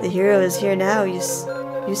 The hero is here now, you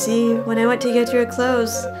see, when I went to get your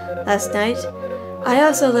clothes last night, I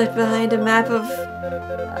also left behind a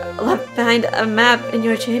map in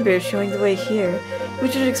your chamber showing the way here,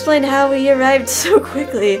 which would explain how we arrived so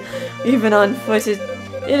quickly, even on foot.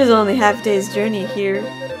 It is only half a day's journey here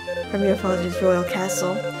from your father's royal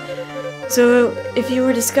castle. So, if you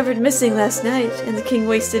were discovered missing last night, and the king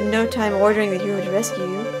wasted no time ordering the hero to rescue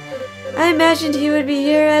you, I imagined he would be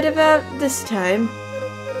here at about this time.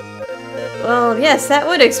 Well, yes, that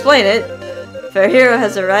would explain it. If our hero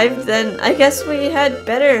has arrived, then I guess we had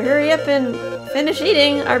better hurry up and finish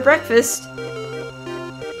eating our breakfast.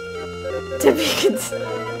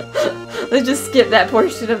 Let's just skip that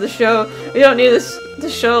portion of the show. We don't need to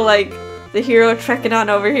show, like, the hero trekking on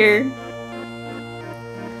over here.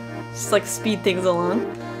 Just, like, speed things along.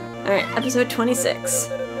 Alright, episode 26.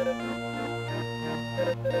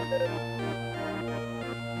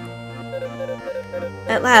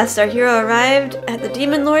 At last, our hero arrived at the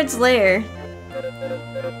Demon Lord's lair.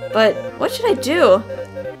 But what should I do?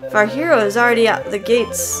 If our hero is already at the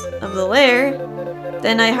gates of the lair,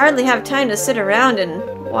 then I hardly have time to sit around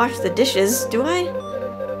and wash the dishes, do I?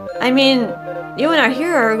 I mean, you and our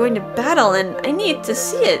hero are going to battle, and I need to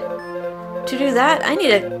see it. To do that, I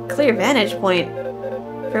need a clear vantage point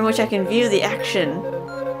from which I can view the action.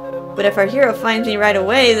 But if our hero finds me right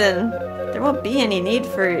away, then there won't be any need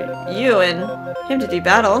for you and him to do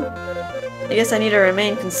battle. I guess I need to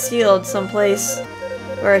remain concealed someplace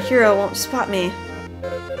where our hero won't spot me.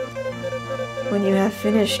 When you have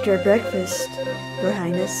finished your breakfast, Your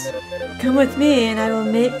Highness, come with me and I will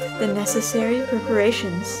make the necessary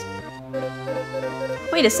preparations.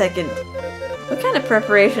 Wait a second. What kind of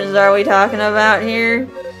preparations are we talking about here?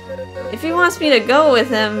 If he wants me to go with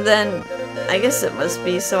him, then I guess it must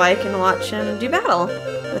be so I can watch him do battle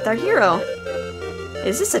with our hero.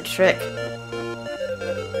 Is this a trick?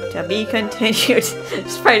 To be continued.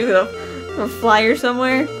 Just probably gonna fly her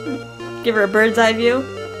somewhere. Give her a bird's eye view.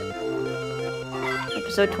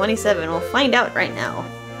 Episode 27. We'll find out right now.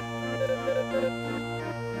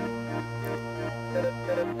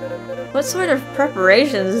 What sort of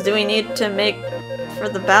preparations do we need to make for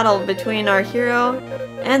the battle between our hero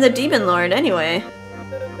and the Demon Lord, anyway?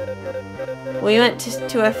 We went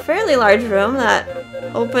to a fairly large room that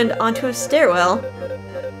opened onto a stairwell.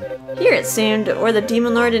 Here, it seemed, where the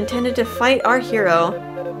Demon Lord intended to fight our hero.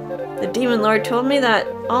 The Demon Lord told me that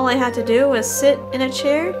all I had to do was sit in a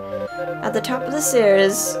chair at the top of the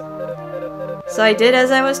stairs. So I did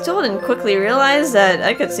as I was told and quickly realized that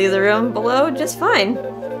I could see the room below just fine.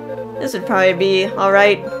 This would probably be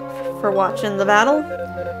alright for watching the battle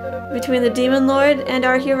between the Demon Lord and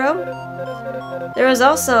our hero. There was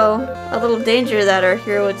also a little danger that our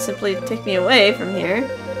hero would simply take me away from here,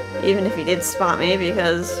 even if he did spot me,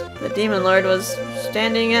 because the Demon Lord was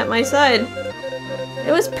standing at my side.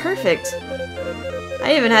 It was perfect.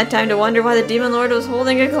 I even had time to wonder why the Demon Lord was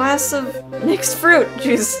holding a glass of mixed fruit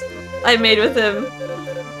juice I made with him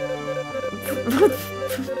for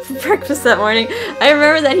breakfast that morning. I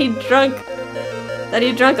remember that he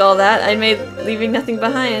drank all that I made, leaving nothing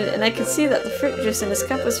behind, and I could see that the fruit juice in his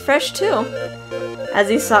cup was fresh too. As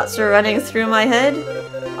these thoughts were running through my head,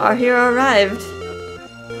 our hero arrived.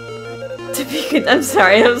 I'm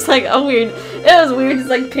sorry, it was like a weird, it was weird just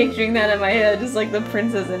like picturing that in my head, just like the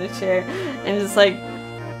princess in a chair, and just like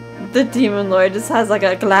the Demon Lord just has like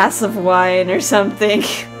a glass of wine or something,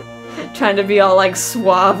 trying to be all like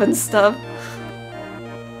suave and stuff.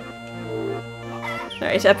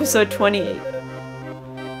 Alright, episode 28.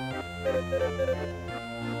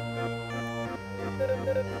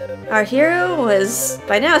 Our hero was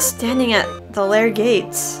by now standing at the lair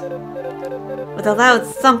gates. With a loud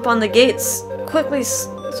thump on the gates, quickly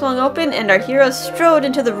swung open and our hero strode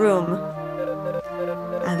into the room.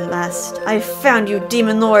 At last, I've found you,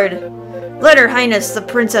 Demon Lord. Let Her Highness the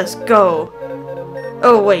Princess go.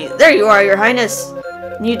 Oh wait, there you are, Your Highness.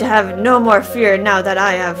 Need to have no more fear now that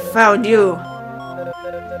I have found you.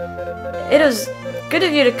 It was good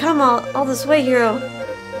of you to come all this way, hero.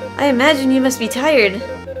 I imagine you must be tired.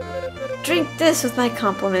 Drink this with my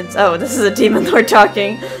compliments. Oh, this is a Demon Lord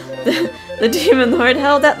talking. The Demon Lord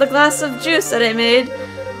held out the glass of juice that I made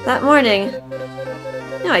that morning.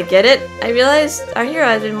 Now I get it. I realized our hero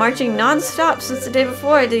had been marching non-stop since the day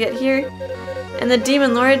before to get here, and the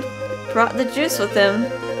Demon Lord brought the juice with him,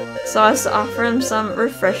 so as to offer him some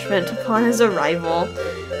refreshment upon his arrival.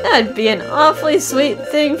 That'd be an awfully sweet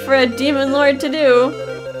thing for a Demon Lord to do.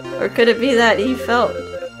 Or could it be that he felt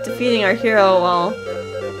defeating our hero while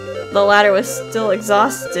the latter was still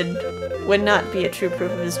exhausted would not be a true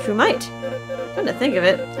proof of his true might? Come to think of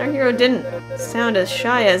it, our hero didn't sound as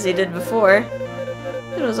shy as he did before.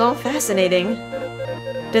 It was all fascinating.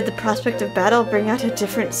 Did the prospect of battle bring out a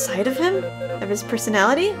different side of him? Of his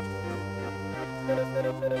personality?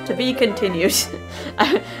 To be continued.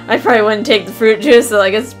 I probably wouldn't take the fruit juice, so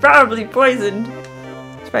like it's probably poisoned.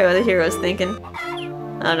 That's probably what the hero's thinking.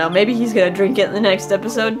 I don't know, maybe he's gonna drink it in the next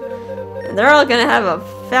episode. And they're all gonna have a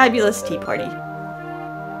fabulous tea party.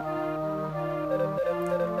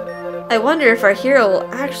 I wonder if our hero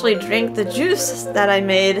will actually drink the juice that I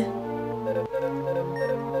made.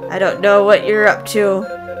 I don't know what you're up to,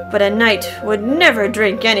 but a knight would never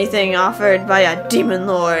drink anything offered by a Demon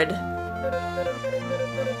Lord.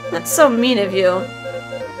 That's so mean of you.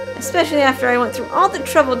 Especially after I went through all the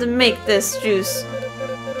trouble to make this juice.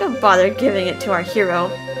 Don't bother giving it to our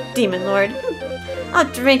hero, Demon Lord.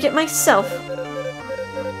 I'll drink it myself.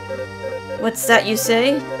 What's that you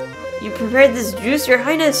say? You prepared this juice, Your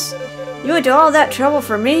Highness? You went to all that trouble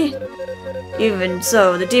for me? Even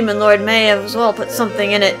so, the Demon Lord may as well put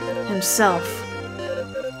something in it himself.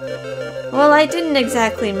 Well, I didn't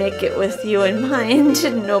exactly make it with you in mind,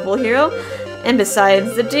 noble hero. And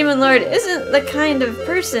besides, the Demon Lord isn't the kind of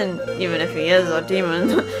person, even if he is a demon,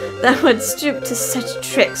 that would stoop to such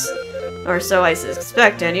tricks. Or so I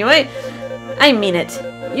suspect, anyway. I mean it.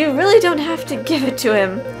 You really don't have to give it to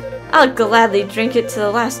him. I'll gladly drink it to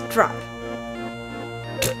the last drop.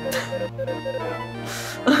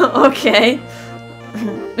 Okay.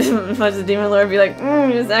 Must the Demon Lord be like,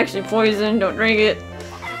 it's actually poison, don't drink it.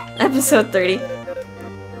 Episode 30.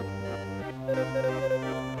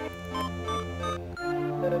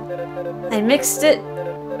 I mixed it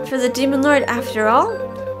for the Demon Lord after all,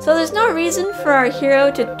 so there's no reason for our hero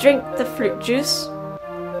to drink the fruit juice.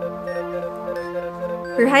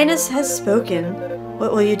 Her Highness has spoken.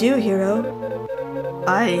 What will you do, hero?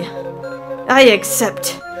 I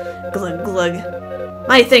accept. Glug glug.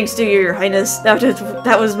 My thanks to you, Your Highness.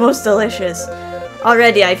 That was most delicious.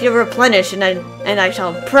 Already I feel replenished, and I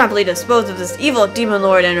shall promptly dispose of this evil Demon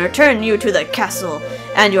Lord and return you to the castle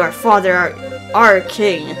and your father, our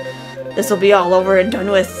king. This will be all over and done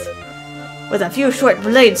with a few short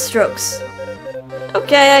blade strokes.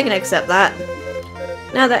 Okay, I can accept that.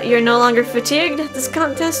 Now that you're no longer fatigued, this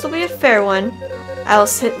contest will be a fair one. I'll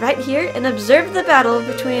sit right here and observe the battle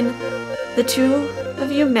between the two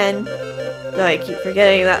of you men. Though I keep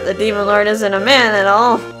forgetting that the Demon Lord isn't a man at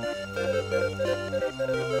all.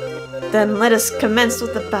 Then let us commence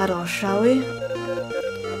with the battle, shall we?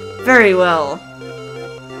 Very well.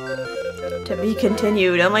 To be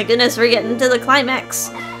continued. Oh my goodness, we're getting to the climax.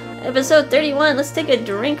 Episode 31, let's take a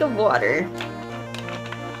drink of water.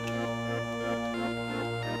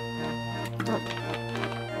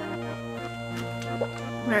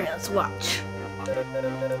 Alright, let's watch.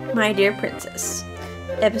 My Dear Princess.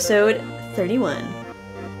 Episode 31.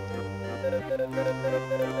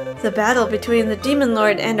 The battle between the Demon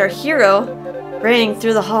Lord and our hero rang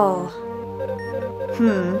through the hall.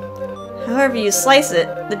 However you slice it,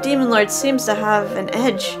 the Demon Lord seems to have an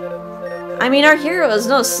edge. I mean, our hero is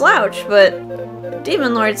no slouch, but the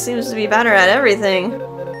Demon Lord seems to be better at everything.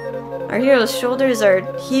 Our hero's shoulders are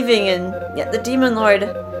heaving, and yet the Demon Lord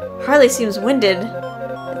hardly seems winded.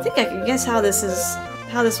 I think I can guess how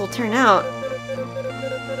this will turn out.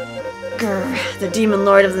 Grr, the Demon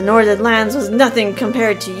Lord of the Northern Lands was nothing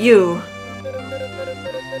compared to you.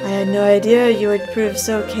 I had no idea you would prove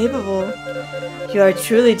so capable. You are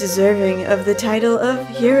truly deserving of the title of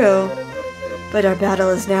hero. But our battle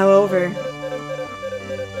is now over.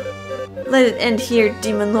 Let it end here,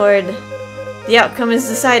 Demon Lord. The outcome is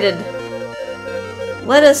decided.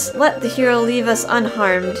 Let the hero leave us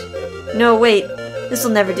unharmed. No, wait. This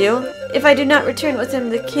will never do. If I do not return with him,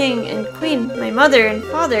 the king and queen, my mother and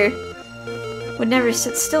father, would never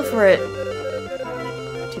sit still for it.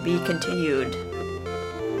 To be continued.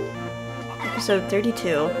 Episode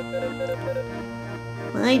 32.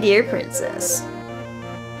 My Dear Princess.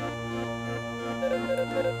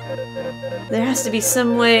 There has to be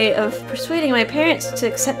some way of persuading my parents to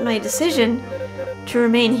accept my decision to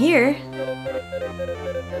remain here.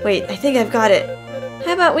 Wait, I think I've got it.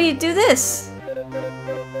 How about we do this?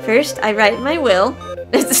 First, I write my will,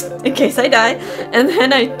 in case I die, and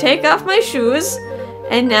then I take off my shoes.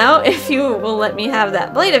 And now, if you will let me have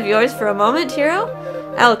that blade of yours for a moment, hero,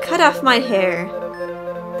 I'll cut off my hair.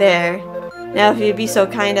 There. Now if you'd be so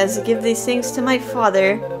kind as to give these things to my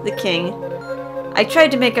father, the king. I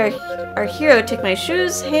tried to make our hero take my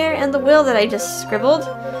shoes, hair, and the will that I just scribbled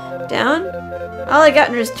down. All I got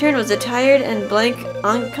in return was a tired and blank,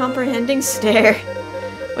 uncomprehending stare.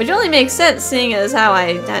 Which only makes sense, seeing as how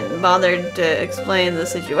I hadn't bothered to explain the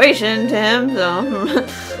situation to him, so...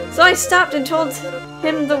 So I stopped and told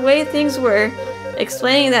him the way things were,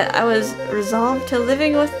 explaining that I was resolved to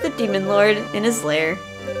living with the Demon Lord in his lair.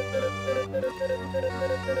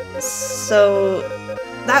 So,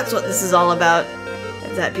 that's what this is all about.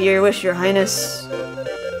 If that be your wish, Your Highness.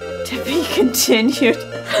 To be continued.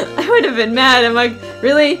 I would have been mad. I'm like,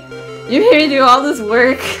 really? You made me do all this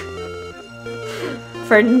work?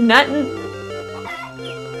 For nothing?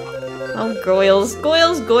 Oh, goyles.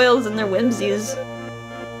 Goyles, and their whimsies.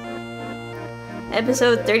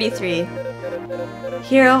 Episode 33.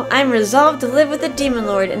 Hero, I'm resolved to live with the Demon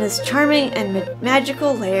Lord in his charming and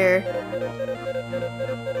magical lair.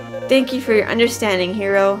 Thank you for your understanding,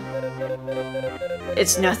 hero.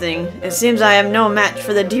 It's nothing. It seems I am no match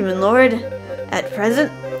for the Demon Lord at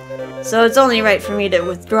present, so it's only right for me to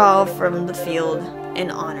withdraw from the field in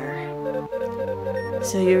honor.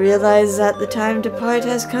 So you realize that the time to part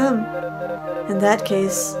has come. In that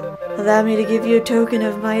case, allow me to give you a token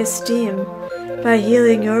of my esteem by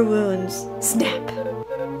healing your wounds. Snap!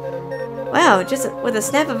 Wow, just with a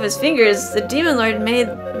snap of his fingers, the Demon Lord made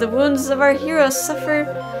the wounds of our hero suffered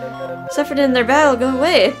in their battle go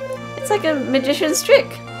away. It's like a magician's trick.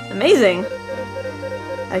 Amazing.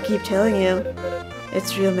 I keep telling you,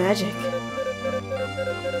 it's real magic.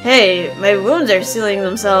 Hey, my wounds are sealing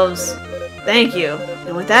themselves. Thank you.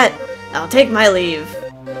 And with that, I'll take my leave.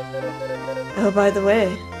 Oh, by the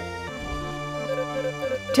way.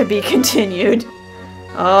 To be continued.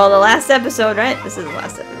 Oh, the last episode, right? This is the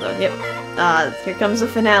last episode, yep. Here comes the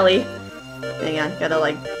finale. Hang on, gotta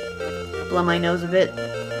like blow my nose a bit.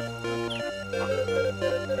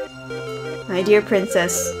 My dear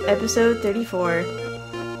princess, episode 34.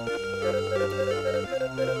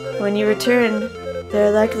 When you return, there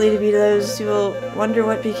are likely to be those who will wonder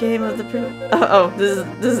what became of the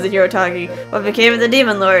this is the hero talking. What became of the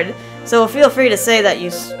Demon Lord? So feel free to say that you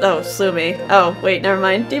slew me. Oh, wait, never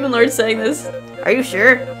mind. Demon Lord's saying this. Are you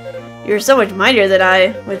sure? You're so much mightier than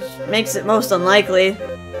I, which makes it most unlikely.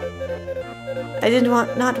 I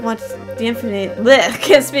not want the infinite. Blech,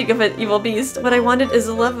 can't speak of an evil beast. What I wanted is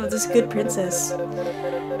the love of this good princess.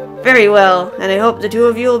 Very well, and I hope the two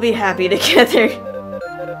of you will be happy together.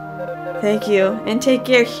 Thank you, and take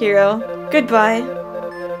care, hero. Goodbye.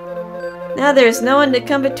 Now there is no one to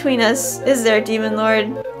come between us, is there, Demon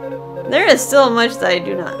Lord? There is still much that I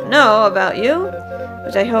do not know about you,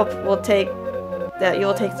 which I hope you will take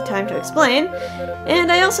the time to explain,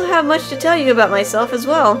 and I also have much to tell you about myself as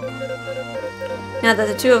well. Now that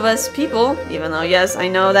the two of us people, even though yes, I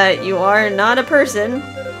know that you are not a person,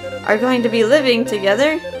 are going to be living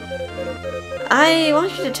together, I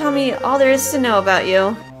want you to tell me all there is to know about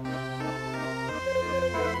you.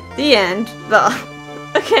 The end. Well,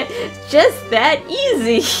 okay, just that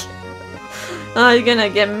easy. Oh, he's gonna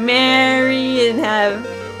get married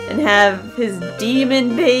and have his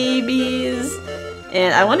demon babies.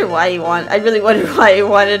 And I wonder why I really wonder why he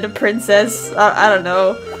wanted a princess. I don't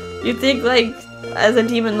know. You'd think, like, as a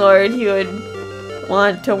demon lord, he would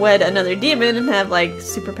want to wed another demon and have, like,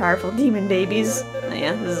 super powerful demon babies. Oh,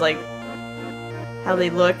 yeah, this is, like, how they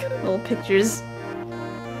look. Little pictures.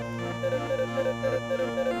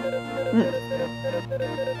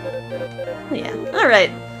 Yeah,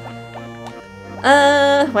 alright.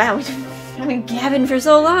 Wow, we've been gabbing for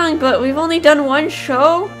so long, but we've only done one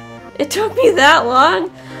show? It took me that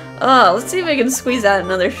long? Oh, let's see if we can squeeze out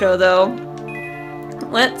another show, though.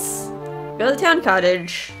 Let's go to the town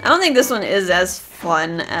cottage. I don't think this one is as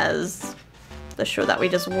fun as the show that we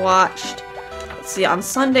just watched. Let's see, on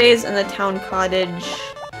Sundays in the town cottage,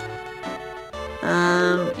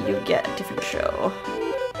 you get a different show.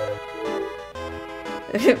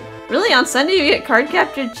 Really? On Sunday you get Card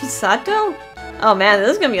Captured Chisato? Oh man, this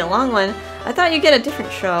is gonna be a long one. I thought you get a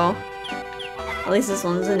different show. At least this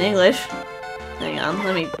one's in English. Hang on,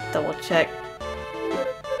 let me double check.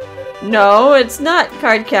 No, it's not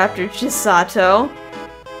Card Captured Chisato.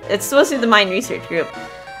 It's supposed to be the Mind Research Group.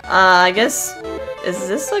 I guess... Is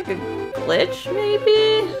this like a glitch,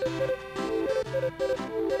 maybe?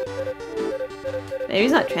 Maybe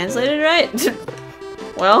it's not translated right?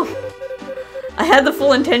 Well... I had the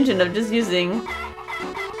full intention of just using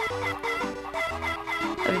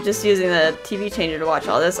the TV changer to watch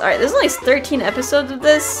all this. Alright, there's only 13 episodes of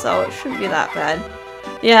this, so it shouldn't be that bad.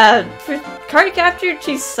 Yeah, for Card Capture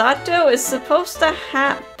Chisato is supposed to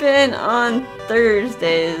happen on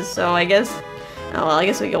Thursdays, so I guess... Oh, well, I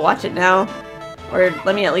guess we can watch it now. Or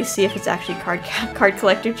let me at least see if it's actually Card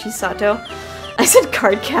Collector Chisato. I said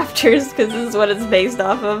Card Captors, because this is what it's based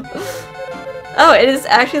off of. Oh, it is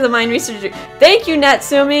actually the Mind Researcher. Thank you,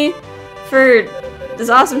 Natsumi, for this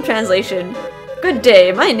awesome translation. Good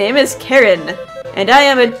day, my name is Karen, and I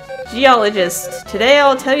am a geologist. Today I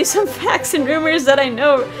will tell you some facts and rumors that I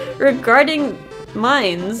know regarding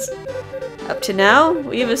mines. Up to now,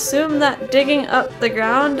 we have assumed that digging up the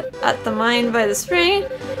ground at the mine by the spring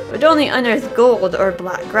would only unearth gold or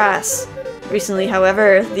black grass. Recently,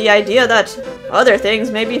 however, the idea that other things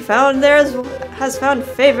may be found there has found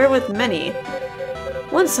favor with many.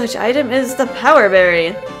 One such item is the Power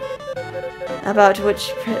Berry, about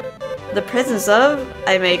which the presence of,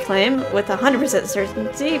 I may claim, with 100%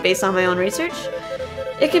 certainty based on my own research,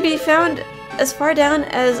 it can be found as far down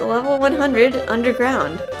as level 100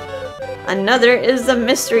 underground. Another is the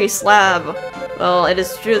Mystery Slab. Well, it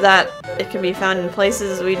is true that it can be found in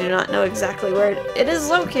places we do not know exactly where it is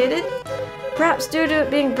located, perhaps due to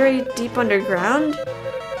it being buried deep underground.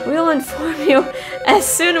 We will inform you as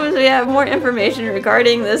soon as we have more information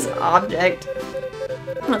regarding this object.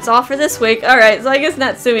 That's all for this week. Alright, so I guess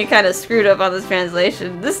Natsumi kind of screwed up on this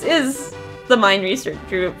translation. This is the Mind Research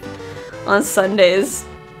Group on Sundays.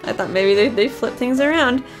 I thought maybe they flip things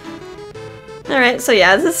around. Alright, so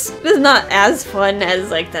yeah, this is not as fun as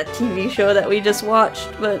like that TV show that we just watched,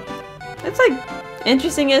 but it's like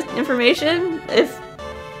interesting information if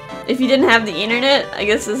if you didn't have the internet, I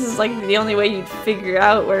guess this is like the only way you'd figure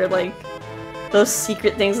out where like those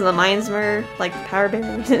secret things in the mines were, like power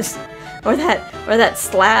berries, or that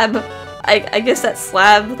slab. I guess that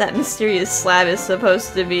slab, that mysterious slab, is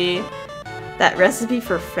supposed to be that recipe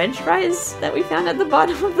for French fries that we found at the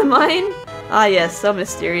bottom of the mine. Ah yes, so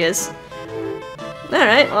mysterious.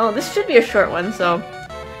 Alright, well this should be a short one, so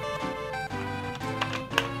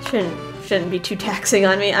shouldn't be too taxing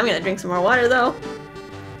on me. I'm gonna drink some more water though.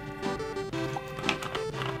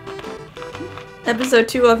 Episode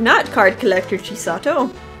 2 of Not Card Collector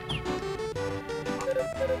Chisato.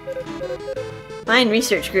 Mine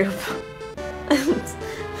Research Group.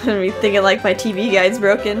 I'm gonna be thinking like my TV guide's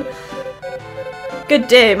broken. Good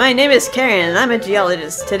day, my name is Karen and I'm a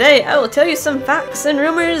geologist. Today I will tell you some facts and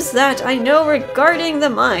rumors that I know regarding the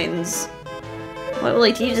mines. What will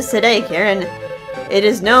he teach us today, Karen? It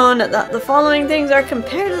is known that the following things are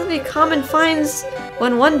comparatively common finds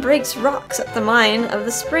when one breaks rocks at the mine of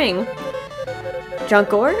the spring.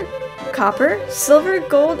 Junk ore, copper, silver,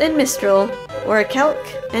 gold, and mistral, orichalc,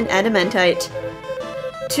 and adamantite.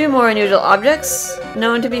 2 more unusual objects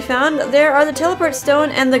known to be found. There are the teleport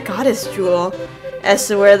stone and the goddess jewel. As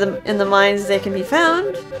to where in the mines they can be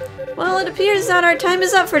found, well, it appears that our time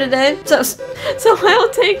is up for today. So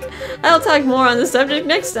I'll talk more on the subject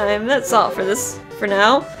next time. That's all for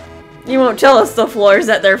now. You won't tell us the floors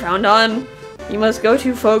that they're found on. You must go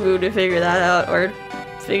to Fogu to figure that out, or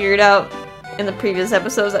figure it out in the previous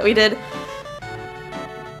episodes that we did.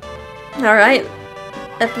 Alright,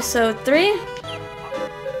 episode 3.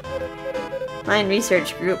 Mine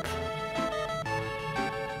Research Group.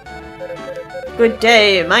 Good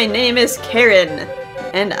day, my name is Karen,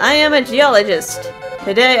 and I am a geologist.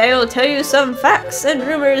 Today I will tell you some facts and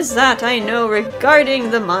rumors that I know regarding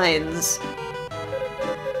the mines.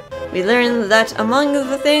 We learned that among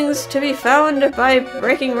the things to be found by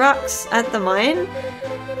breaking rocks at the mine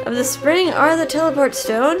of the spring are the teleport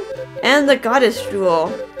stone and the goddess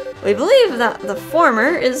jewel. We believe that the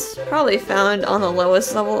former is probably found on the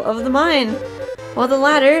lowest level of the mine, while the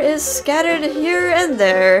latter is scattered here and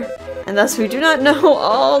there, and thus we do not know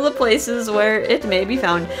all the places where it may be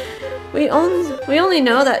found. We only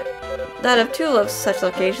know that of 2 of such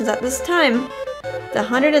locations at this time, the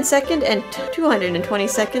 102nd and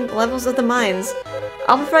 222nd levels of the mines.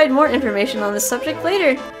 I'll provide more information on this subject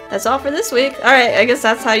later. That's all for this week. Alright, I guess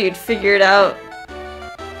that's how you'd figure it out.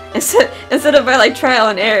 Instead of by like trial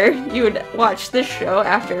and error, you would watch this show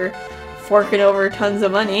after forking over tons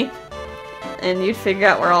of money, and you'd figure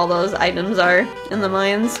out where all those items are in the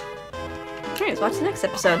mines. Alright, let's watch the next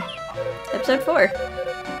episode. Episode 4.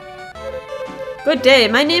 Good day,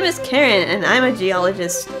 my name is Karen, and I'm a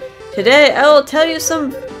geologist. Today I will tell you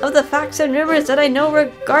some of the facts and rumors that I know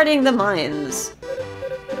regarding the mines.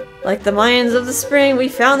 Like the mines of the spring, we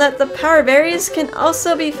found that the power berries can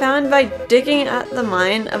also be found by digging at the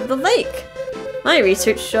mine of the lake. My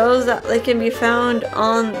research shows that they can be found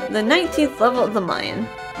on the 19th level of the mine.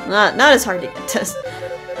 Not as hard to get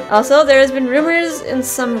to. Also, there has been rumors in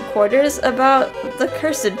some quarters about the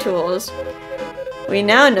cursed tools. We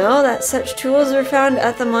now know that such tools were found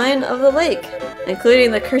at the mine of the lake,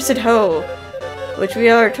 including the cursed hoe, which we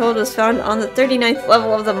are told was found on the 39th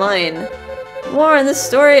level of the mine. More on this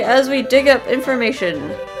story as we dig up information.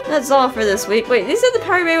 That's all for this week. Wait, they said the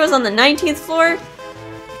power berry was on the 19th floor?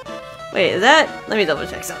 Wait, is that? Let me double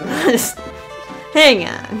check something. Hang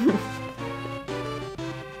on.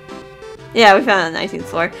 Yeah, we found it on the 19th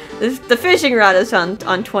floor. The fishing rod is found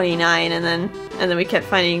on 29, and then we kept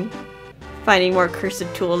finding more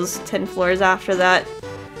cursed tools 10 floors after that.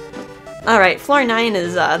 Alright, floor 9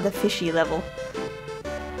 is the fishy level.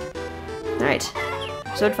 Alright,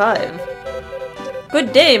 episode 5.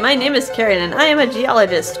 Good day, my name is Karen and I am a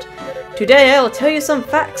geologist. Today I will tell you some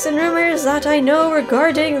facts and rumors that I know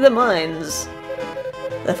regarding the mines.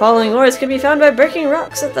 The following ores can be found by breaking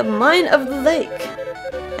rocks at the mine of the lake.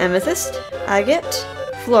 Amethyst, agate,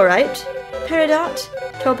 fluorite, peridot,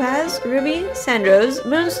 topaz, ruby, sandrose,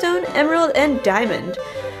 moonstone, emerald, and diamond.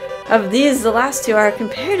 Of these, the last 2 are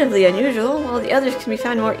comparatively unusual, while the others can be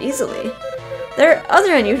found more easily. There are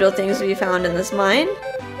other unusual things to be found in this mine,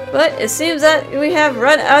 but it seems that we have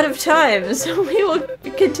run out of time, so we will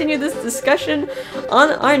continue this discussion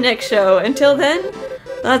on our next show. Until then,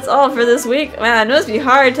 that's all for this week. Man, it must be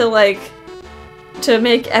hard to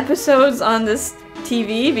make episodes on this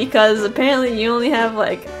TV, because apparently you only have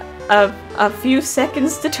like a few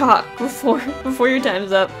seconds to talk before your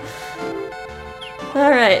time's up.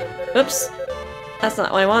 Alright. Oops. That's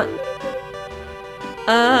not what I want.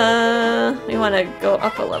 We want to go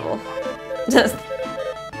up a level.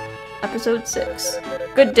 Episode 6.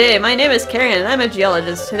 Good day, my name is Karen and I'm a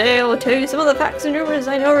geologist. Today I will tell you some of the facts and rumors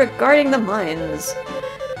I know regarding the mines.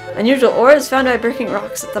 Unusual ores found by breaking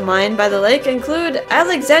rocks at the mine by the lake include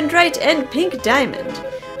alexandrite and pink diamond.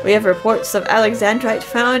 We have reports of alexandrite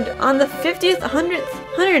found on the 50th, 100th,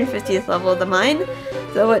 150th level of the mine,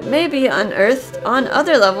 though it may be unearthed on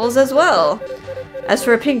other levels as well. As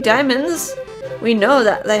for pink diamonds, we know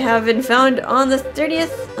that they have been found on the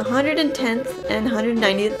 30th, 110th, and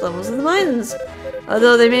 190th levels of the mines.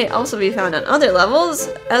 Although they may also be found on other levels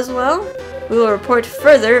as well, we will report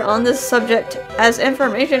further on this subject as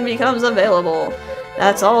information becomes available.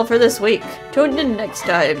 That's all for this week. Tune in next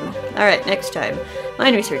time. Alright, next time.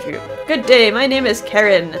 Mine Research Group. Good day, my name is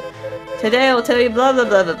Karen. Today I will tell you blah blah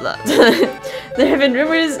blah blah blah. There have been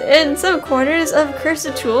rumors in some corners of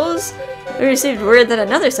cursed tools. We received word that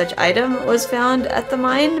another such item was found at the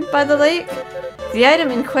mine by the lake. The item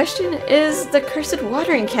in question is the cursed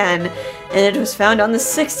watering can, and it was found on the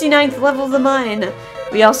 69th level of the mine.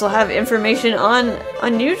 We also have information on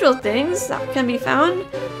unusual things that can be found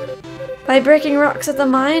by breaking rocks at the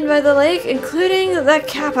mine by the lake, including the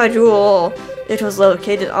Kappa Jewel. It was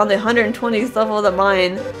located on the 120th level of the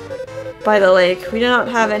mine by the lake. We do not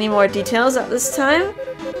have any more details at this time,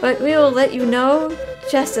 but we will let you know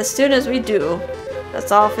just as soon as we do.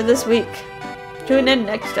 That's all for this week. Tune in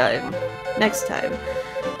next time.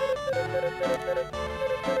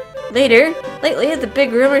 Lately, the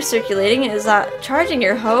big rumor circulating is that charging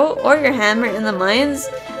your hoe or your hammer in the mines,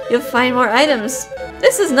 you'll find more items.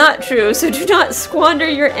 This is not true, so do not squander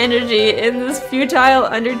your energy in this futile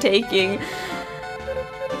undertaking.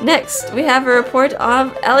 Next, we have a report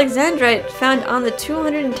of alexandrite found on the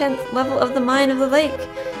 210th level of the mine of the lake.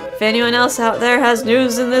 If anyone else out there has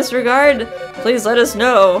news in this regard, please let us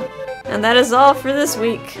know. And that is all for this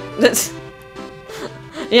week.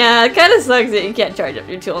 Yeah, it kind of sucks that you can't charge up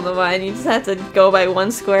your tool in the mine. You just have to go by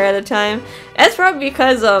one square at a time. That's probably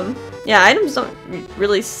because, yeah, items don't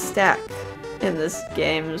really stack in this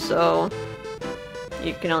game, so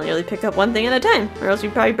you can only really pick up one thing at a time, or else you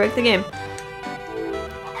probably break the game.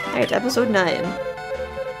 Alright, episode 9.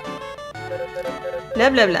 Blah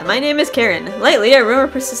blah blah. My name is Karen. Lately, a rumor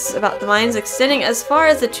persists about the mines extending as far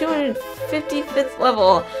as the 255th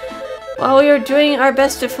level. While we are doing our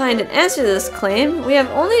best to find an answer to this claim, we have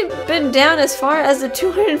only been down as far as the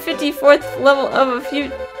 254th level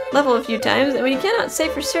a few times, and we cannot say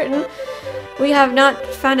for certain we have not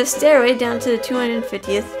found a stairway down to the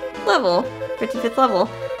 250th level, 55th level.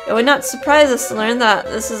 It would not surprise us to learn that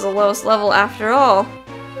this is the lowest level after all.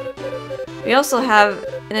 We also have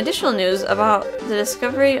an additional news about the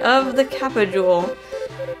discovery of the Kappa Jewel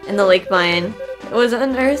in the lake mine. It was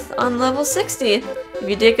unearthed on level 60. If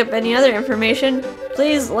you dig up any other information,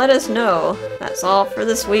 please let us know. That's all for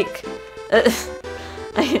this week.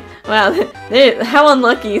 Wow, how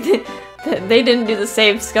unlucky. They didn't do the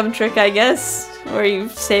save scum trick, I guess, where you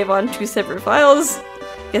save on 2 separate files.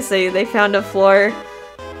 I guess they found a floor.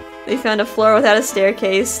 They found a floor without a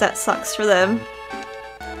staircase. That sucks for them.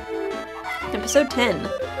 Episode 10.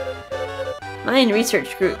 Mine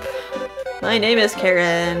Research Group. My name is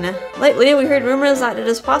Karen. Lately, we heard rumors that it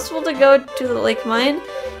is possible to go to the lake mine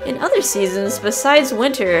in other seasons besides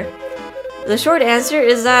winter. The short answer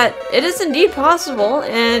is that it is indeed possible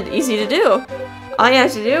and easy to do. All you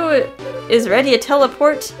have to do is ready a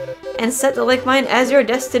teleport and set the lake mine as your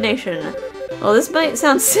destination. While this might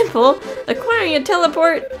sound simple, acquiring a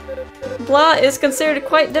teleport blah is considered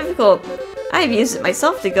quite difficult. I've used it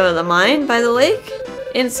myself to go to the mine by the lake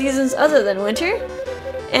in seasons other than winter,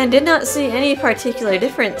 and did not see any particular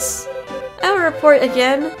difference. I will report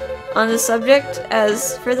again on this subject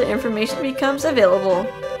as further information becomes available.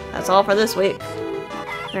 That's all for this week.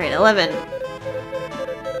 Alright, 11.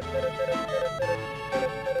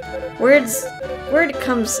 Word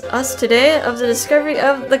comes us today of the discovery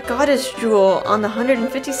of the Goddess Jewel on the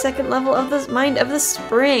 152nd level of the Mine of the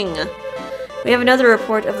Spring. We have another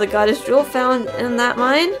report of the Goddess Jewel found in that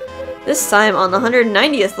mine, this time on the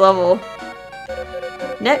 190th level.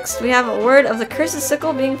 Next, we have a word of the Cursed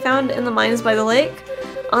Sickle being found in the mines by the lake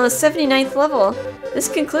on the 79th level. This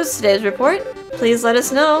concludes today's report. Please let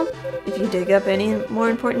us know if you dig up any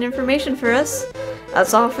more important information for us.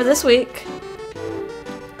 That's all for this week.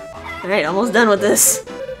 Alright, almost done with this.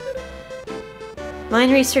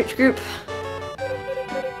 Mine Research Group.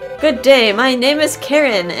 Good day, my name is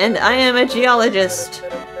Karen, and I am a geologist.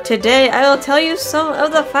 Today I will tell you some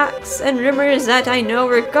of the facts and rumors that I know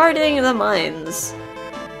regarding the mines.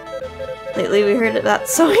 Lately we heard about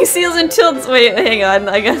sewing seals and tilts. Wait, hang on,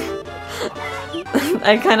 I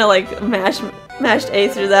kinda like mashed A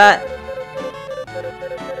through that.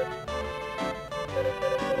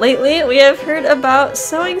 Lately, we have heard about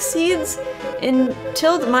sowing seeds in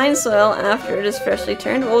tilled mine soil after it is freshly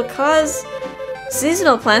turned will cause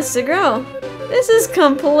seasonal plants to grow. This is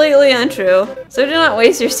completely untrue, so do not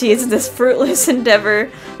waste your seeds in this fruitless endeavor.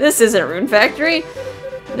 This isn't Rune Factory.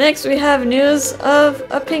 Next, we have news of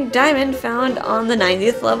a pink diamond found on the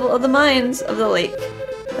 90th level of the mines of the lake.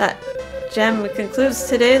 That gem concludes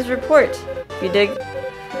today's report. If you dig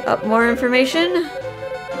up more information,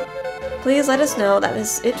 please let us know. That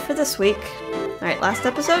is it for this week. Alright, last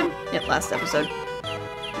episode? Yep, last episode.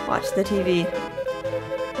 Watch the TV.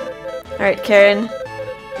 Alright, Karen.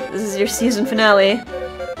 This is your season finale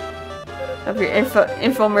of your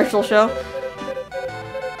infomercial show.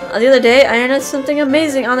 The other day, I noticed something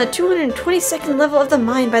amazing on the 222nd level of the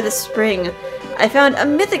mine by the spring. I found a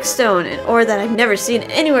mythic stone, an ore that I've never seen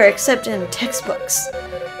anywhere except in textbooks.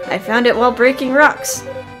 I found it while breaking rocks.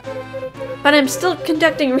 But I'm still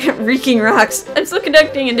conducting reeking rocks. I'm still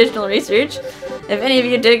conducting additional research. If any of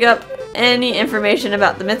you dig up any information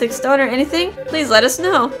about the mythic stone or anything, please let us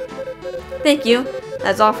know. Thank you.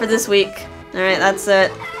 That's all for this week. Alright, that's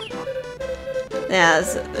it. Yeah,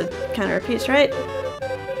 it kind of repeats, right?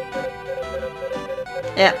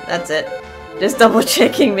 Yeah, that's it. Just double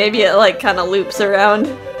checking. Maybe it like kind of loops around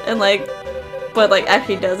and like, but like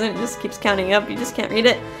actually doesn't. It just keeps counting up. You just can't read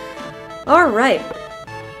it. Alright.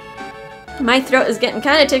 My throat is getting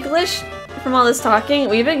kind of ticklish from all this talking.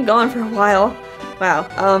 We've been going for a while. Wow.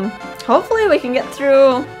 Hopefully we can get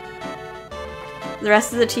through the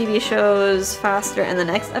rest of the TV shows faster in the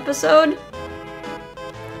next episode.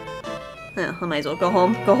 Yeah, I might as well go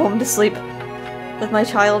home to sleep with my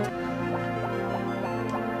child.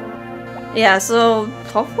 Yeah, so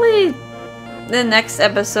hopefully the next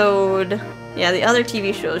episode, yeah, the other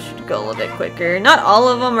TV shows should go a little bit quicker. Not all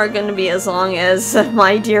of them are going to be as long as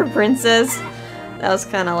My Dear Princess. That was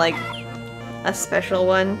kind of like a special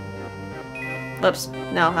one. Oops,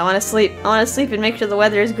 no, I want to sleep. I want to sleep and make sure the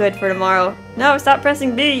weather is good for tomorrow. No, stop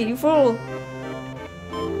pressing B, you fool!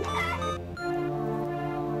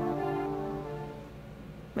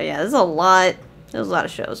 But yeah, there's a lot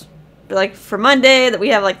of shows. But like for Monday, that we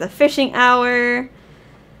have like the fishing hour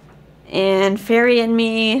and Fairy and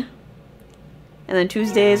Me, and then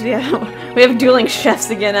Tuesdays we have Dueling Chefs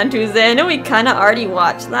again on Tuesday. I know we kind of already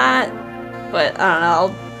watched that, but I don't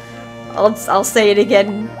know. I'll say it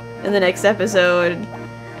again in the next episode.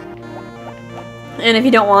 And if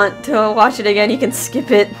you don't want to watch it again, you can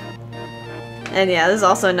skip it. And yeah, there's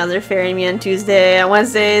also another Fairy and Me on Tuesday. On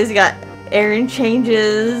Wednesdays, you got Aaron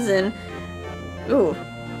Changes and ooh.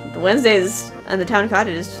 The Wednesdays on the Town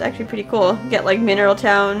Cottage is actually pretty cool. You get like Mineral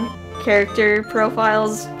Town character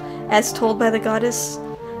profiles as told by the goddess.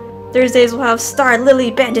 Thursdays we'll have Star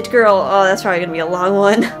Lily Bandit Girl. Oh, that's probably gonna be a long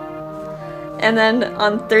one. And then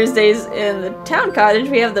on Thursdays in the Town Cottage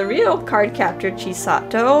we have the real card captor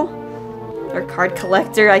Chisato. Or card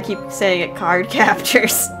collector, I keep saying it card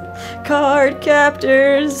captors. Card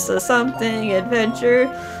captors, a something adventure.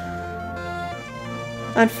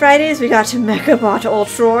 On Fridays, we got to Mechabot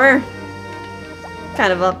Ultra.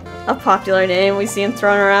 Kind of a popular name. We see him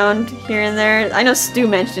thrown around here and there. I know Stu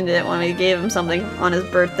mentioned it when we gave him something on his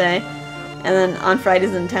birthday. And then on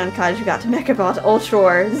Fridays in Town Cottage, we got to Mechabot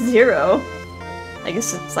Ultra 0. I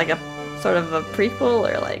guess it's like a sort of a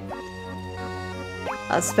prequel or like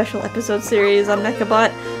a special episode series on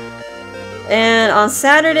Mechabot. And on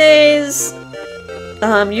Saturdays,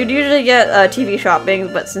 you'd usually get TV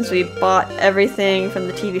shopping, but since we bought everything from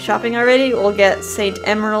the TV shopping already, we'll get St.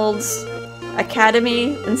 Emerald's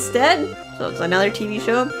Academy instead. So it's another TV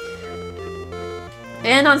show.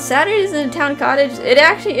 And on Saturdays in Town Cottage, it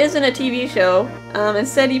actually isn't a TV show.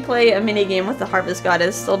 Instead, you play a minigame with the Harvest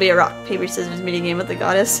Goddess. There'll be a rock, paper, scissors minigame with the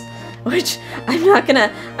goddess, which I'm not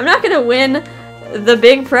gonna win the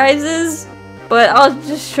big prizes. But I'll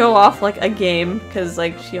just show off like a game, because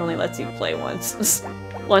like she only lets you play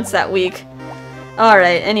once that week.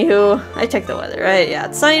 Alright, anywho, I checked the weather, right? Yeah,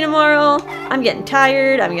 it's sunny tomorrow. I'm getting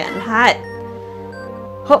tired, I'm getting hot.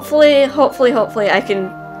 Hopefully I can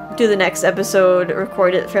do the next episode,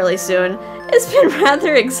 record it fairly soon. It's been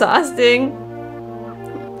rather exhausting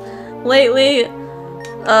lately.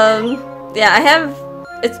 Yeah,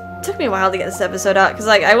 it took me a while to get this episode out, because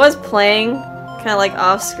like I was playing kind of like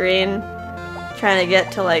off screen, trying to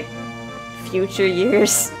get to like future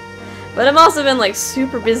years, but I've also been like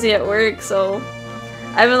super busy at work, so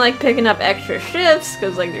I've been like picking up extra shifts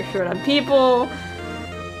because like they're short on people,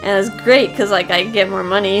 and it's great because like I get more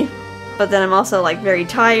money, but then I'm also like very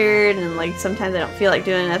tired and like sometimes I don't feel like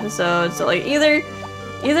doing an episode, so like either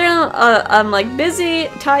I'm like busy,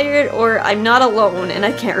 tired, or I'm not alone and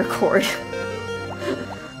I can't record.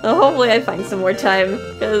 Well, hopefully I find some more time,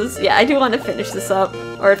 because, yeah, I do want to finish this up,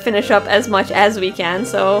 or finish up as much as we can,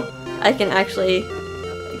 so I can actually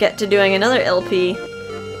get to doing another LP,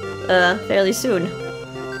 fairly soon.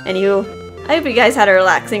 Anywho, I hope you guys had a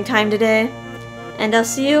relaxing time today, and I'll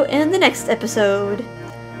see you in the next episode.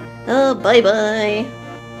 Oh, bye-bye!